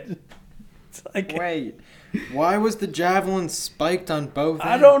head. It's like Wait, why was the javelin spiked on both ends?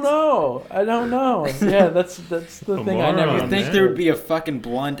 I don't know. Yeah, that's the thing I never moron, You think understood. there would be a fucking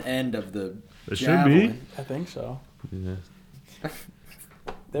blunt end of the There should javelin? be. I think so. Yeah.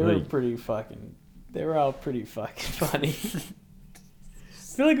 They were Like- pretty fucking. They were all pretty fucking funny.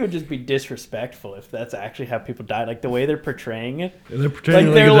 I feel like it would just be disrespectful if that's actually how people die. Like the way they're portraying it. They're pretending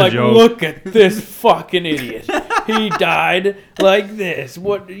Like they're it's like, a joke. look at this fucking idiot. He died like this.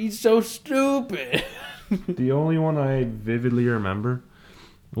 What? He's so stupid. The only one I vividly remember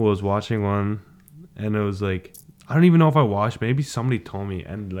was watching one, and it was like, I don't even know if I watched. Maybe somebody told me,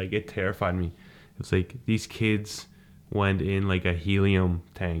 and like it terrified me. It was like these kids went in like a helium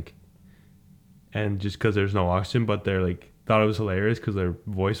tank, and just because there's no oxygen, but they're like thought it was hilarious because their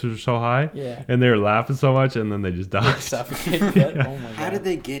voices were so high, Yeah. and they were laughing so much, and then they just died. Suffocated. Yeah. Oh my god. How did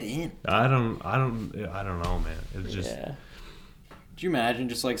they get in? I don't know, man. It's just Yeah. Could you imagine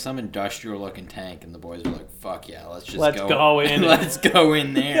just like some industrial looking tank and the boys are like, fuck yeah, let's go in. Let's go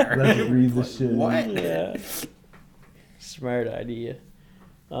in there. let's breathe the shit. What? Yeah. Smart idea.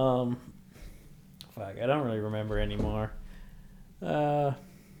 Fuck, I don't really remember anymore. One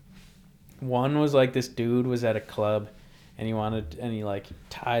was like this dude was at a club and he like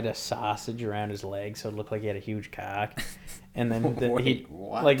tied a sausage around his leg so it looked like he had a huge cock. And then Wait,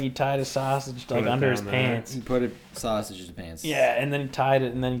 what? he tied a sausage like it under down his there. pants. He put a sausage in his pants. Yeah, and then he tied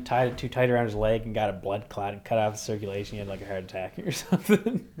it too tight around his leg and got a blood clot and cut off the circulation. He had like a heart attack or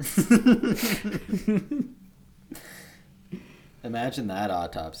something. Imagine that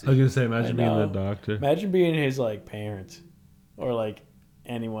autopsy. I was gonna say, imagine I being know. the doctor. Imagine being his like parents or like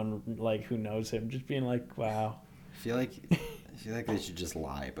anyone like who knows him, just being like, wow. I feel like they should just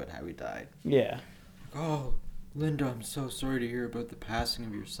lie about how he died. Yeah. Oh, Linda, I'm so sorry to hear about the passing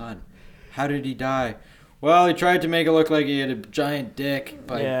of your son. How did he die? Well, he tried to make it look like he had a giant dick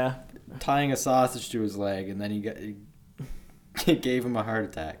by tying a sausage to his leg, and then he gave him a heart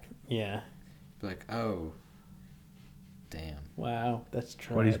attack. Yeah. Be like, oh, damn. Wow, that's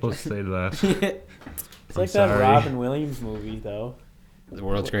tragic. What are you supposed to say to that? It's like I'm that sorry. Robin Williams movie though. The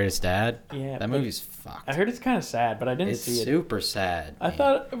World's Greatest Dad? Yeah. That but movie's fucked. I heard it's kind of sad, but I didn't It's see it. super sad. I man.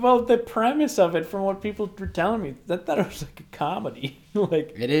 thought, well, the premise of it, from what people were telling me, I thought it was like a comedy.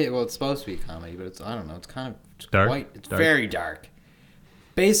 Like, It is. Well, it's supposed to be a comedy, but it's, I don't know. It's kind of Dark? It's Dark. very dark.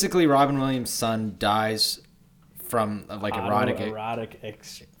 Basically, Robin Williams' son dies from like erotic. erotic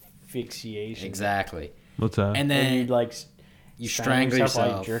asphyxiation. Exactly. What's that? And And you then like you strangle while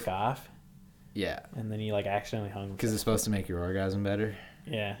yourself. you jerk off, Yeah, and then you like accidentally hung. because it's supposed to make your orgasm better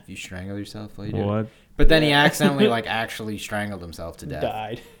Yeah. if you strangle yourself while you do it. What? But then he accidentally like actually strangled himself to death.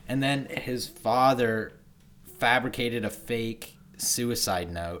 Died. And then his father fabricated a fake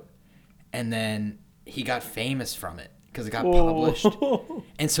suicide note, and then he got famous from it because it got published.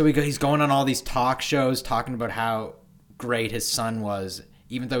 And so he's going on all these talk shows talking about how great his son was,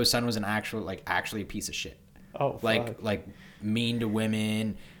 even though his son was actually a piece of shit. Oh, fuck. Like mean to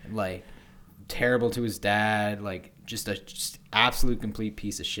women, like terrible to his dad, like just absolute complete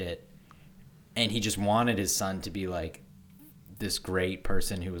piece of shit. And he just wanted his son to be like this great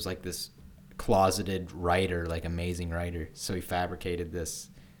person who was like this closeted writer, like amazing writer. So he fabricated this.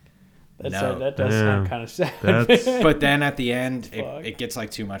 That note. does sound kind of sad. That's- But then at the end, Fuck. it gets like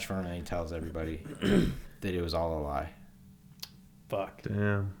too much for him, and he tells everybody that it was all a lie. Fuck.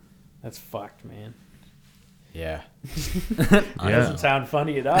 Damn. That's fucked, man. Yeah. That Yeah. doesn't sound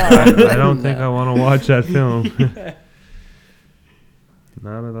funny at all. I don't think I want to watch that film.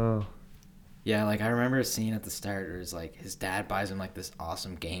 Not at all. Yeah, like I remember a scene at the start where it's like his dad buys him like this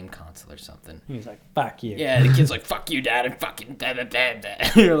awesome game console or something. He's like, fuck you. Yeah, the kid's like, fuck you, dad, and fucking da da da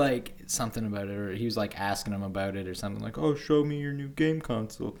da. Or like something about it, or he was like asking him about it or something, like, oh, show me your new game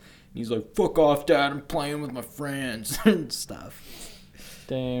console. And he's like, fuck off, dad, I'm playing with my friends and stuff.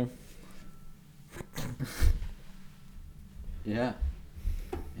 Damn. Yeah.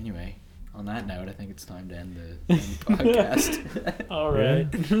 Anyway, on that note, I think it's time to end the podcast. All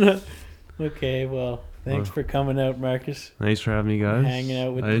right. Okay, well, thanks Well, for coming out, Marcus. Thanks for having me, guys. Hanging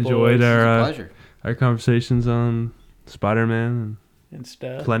out with I the enjoyed boys. It's a our pleasure. our conversations on Spider-Man And and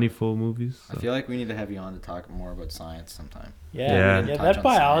stuff. plentiful movies. I so. feel like we need to have you on to talk more about science sometime. Yeah, Yeah. Touch that on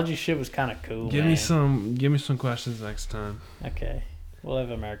biology shit was kind of cool. Give man. me some questions next time. Okay, we'll have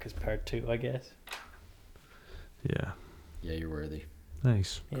America's Part 2, I guess. Yeah. Yeah, you're worthy.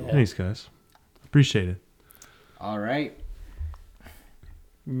 Thanks. Yeah. Thanks, guys. Appreciate it. All right.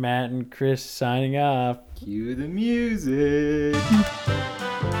 Matt and Chris signing off. Cue the music.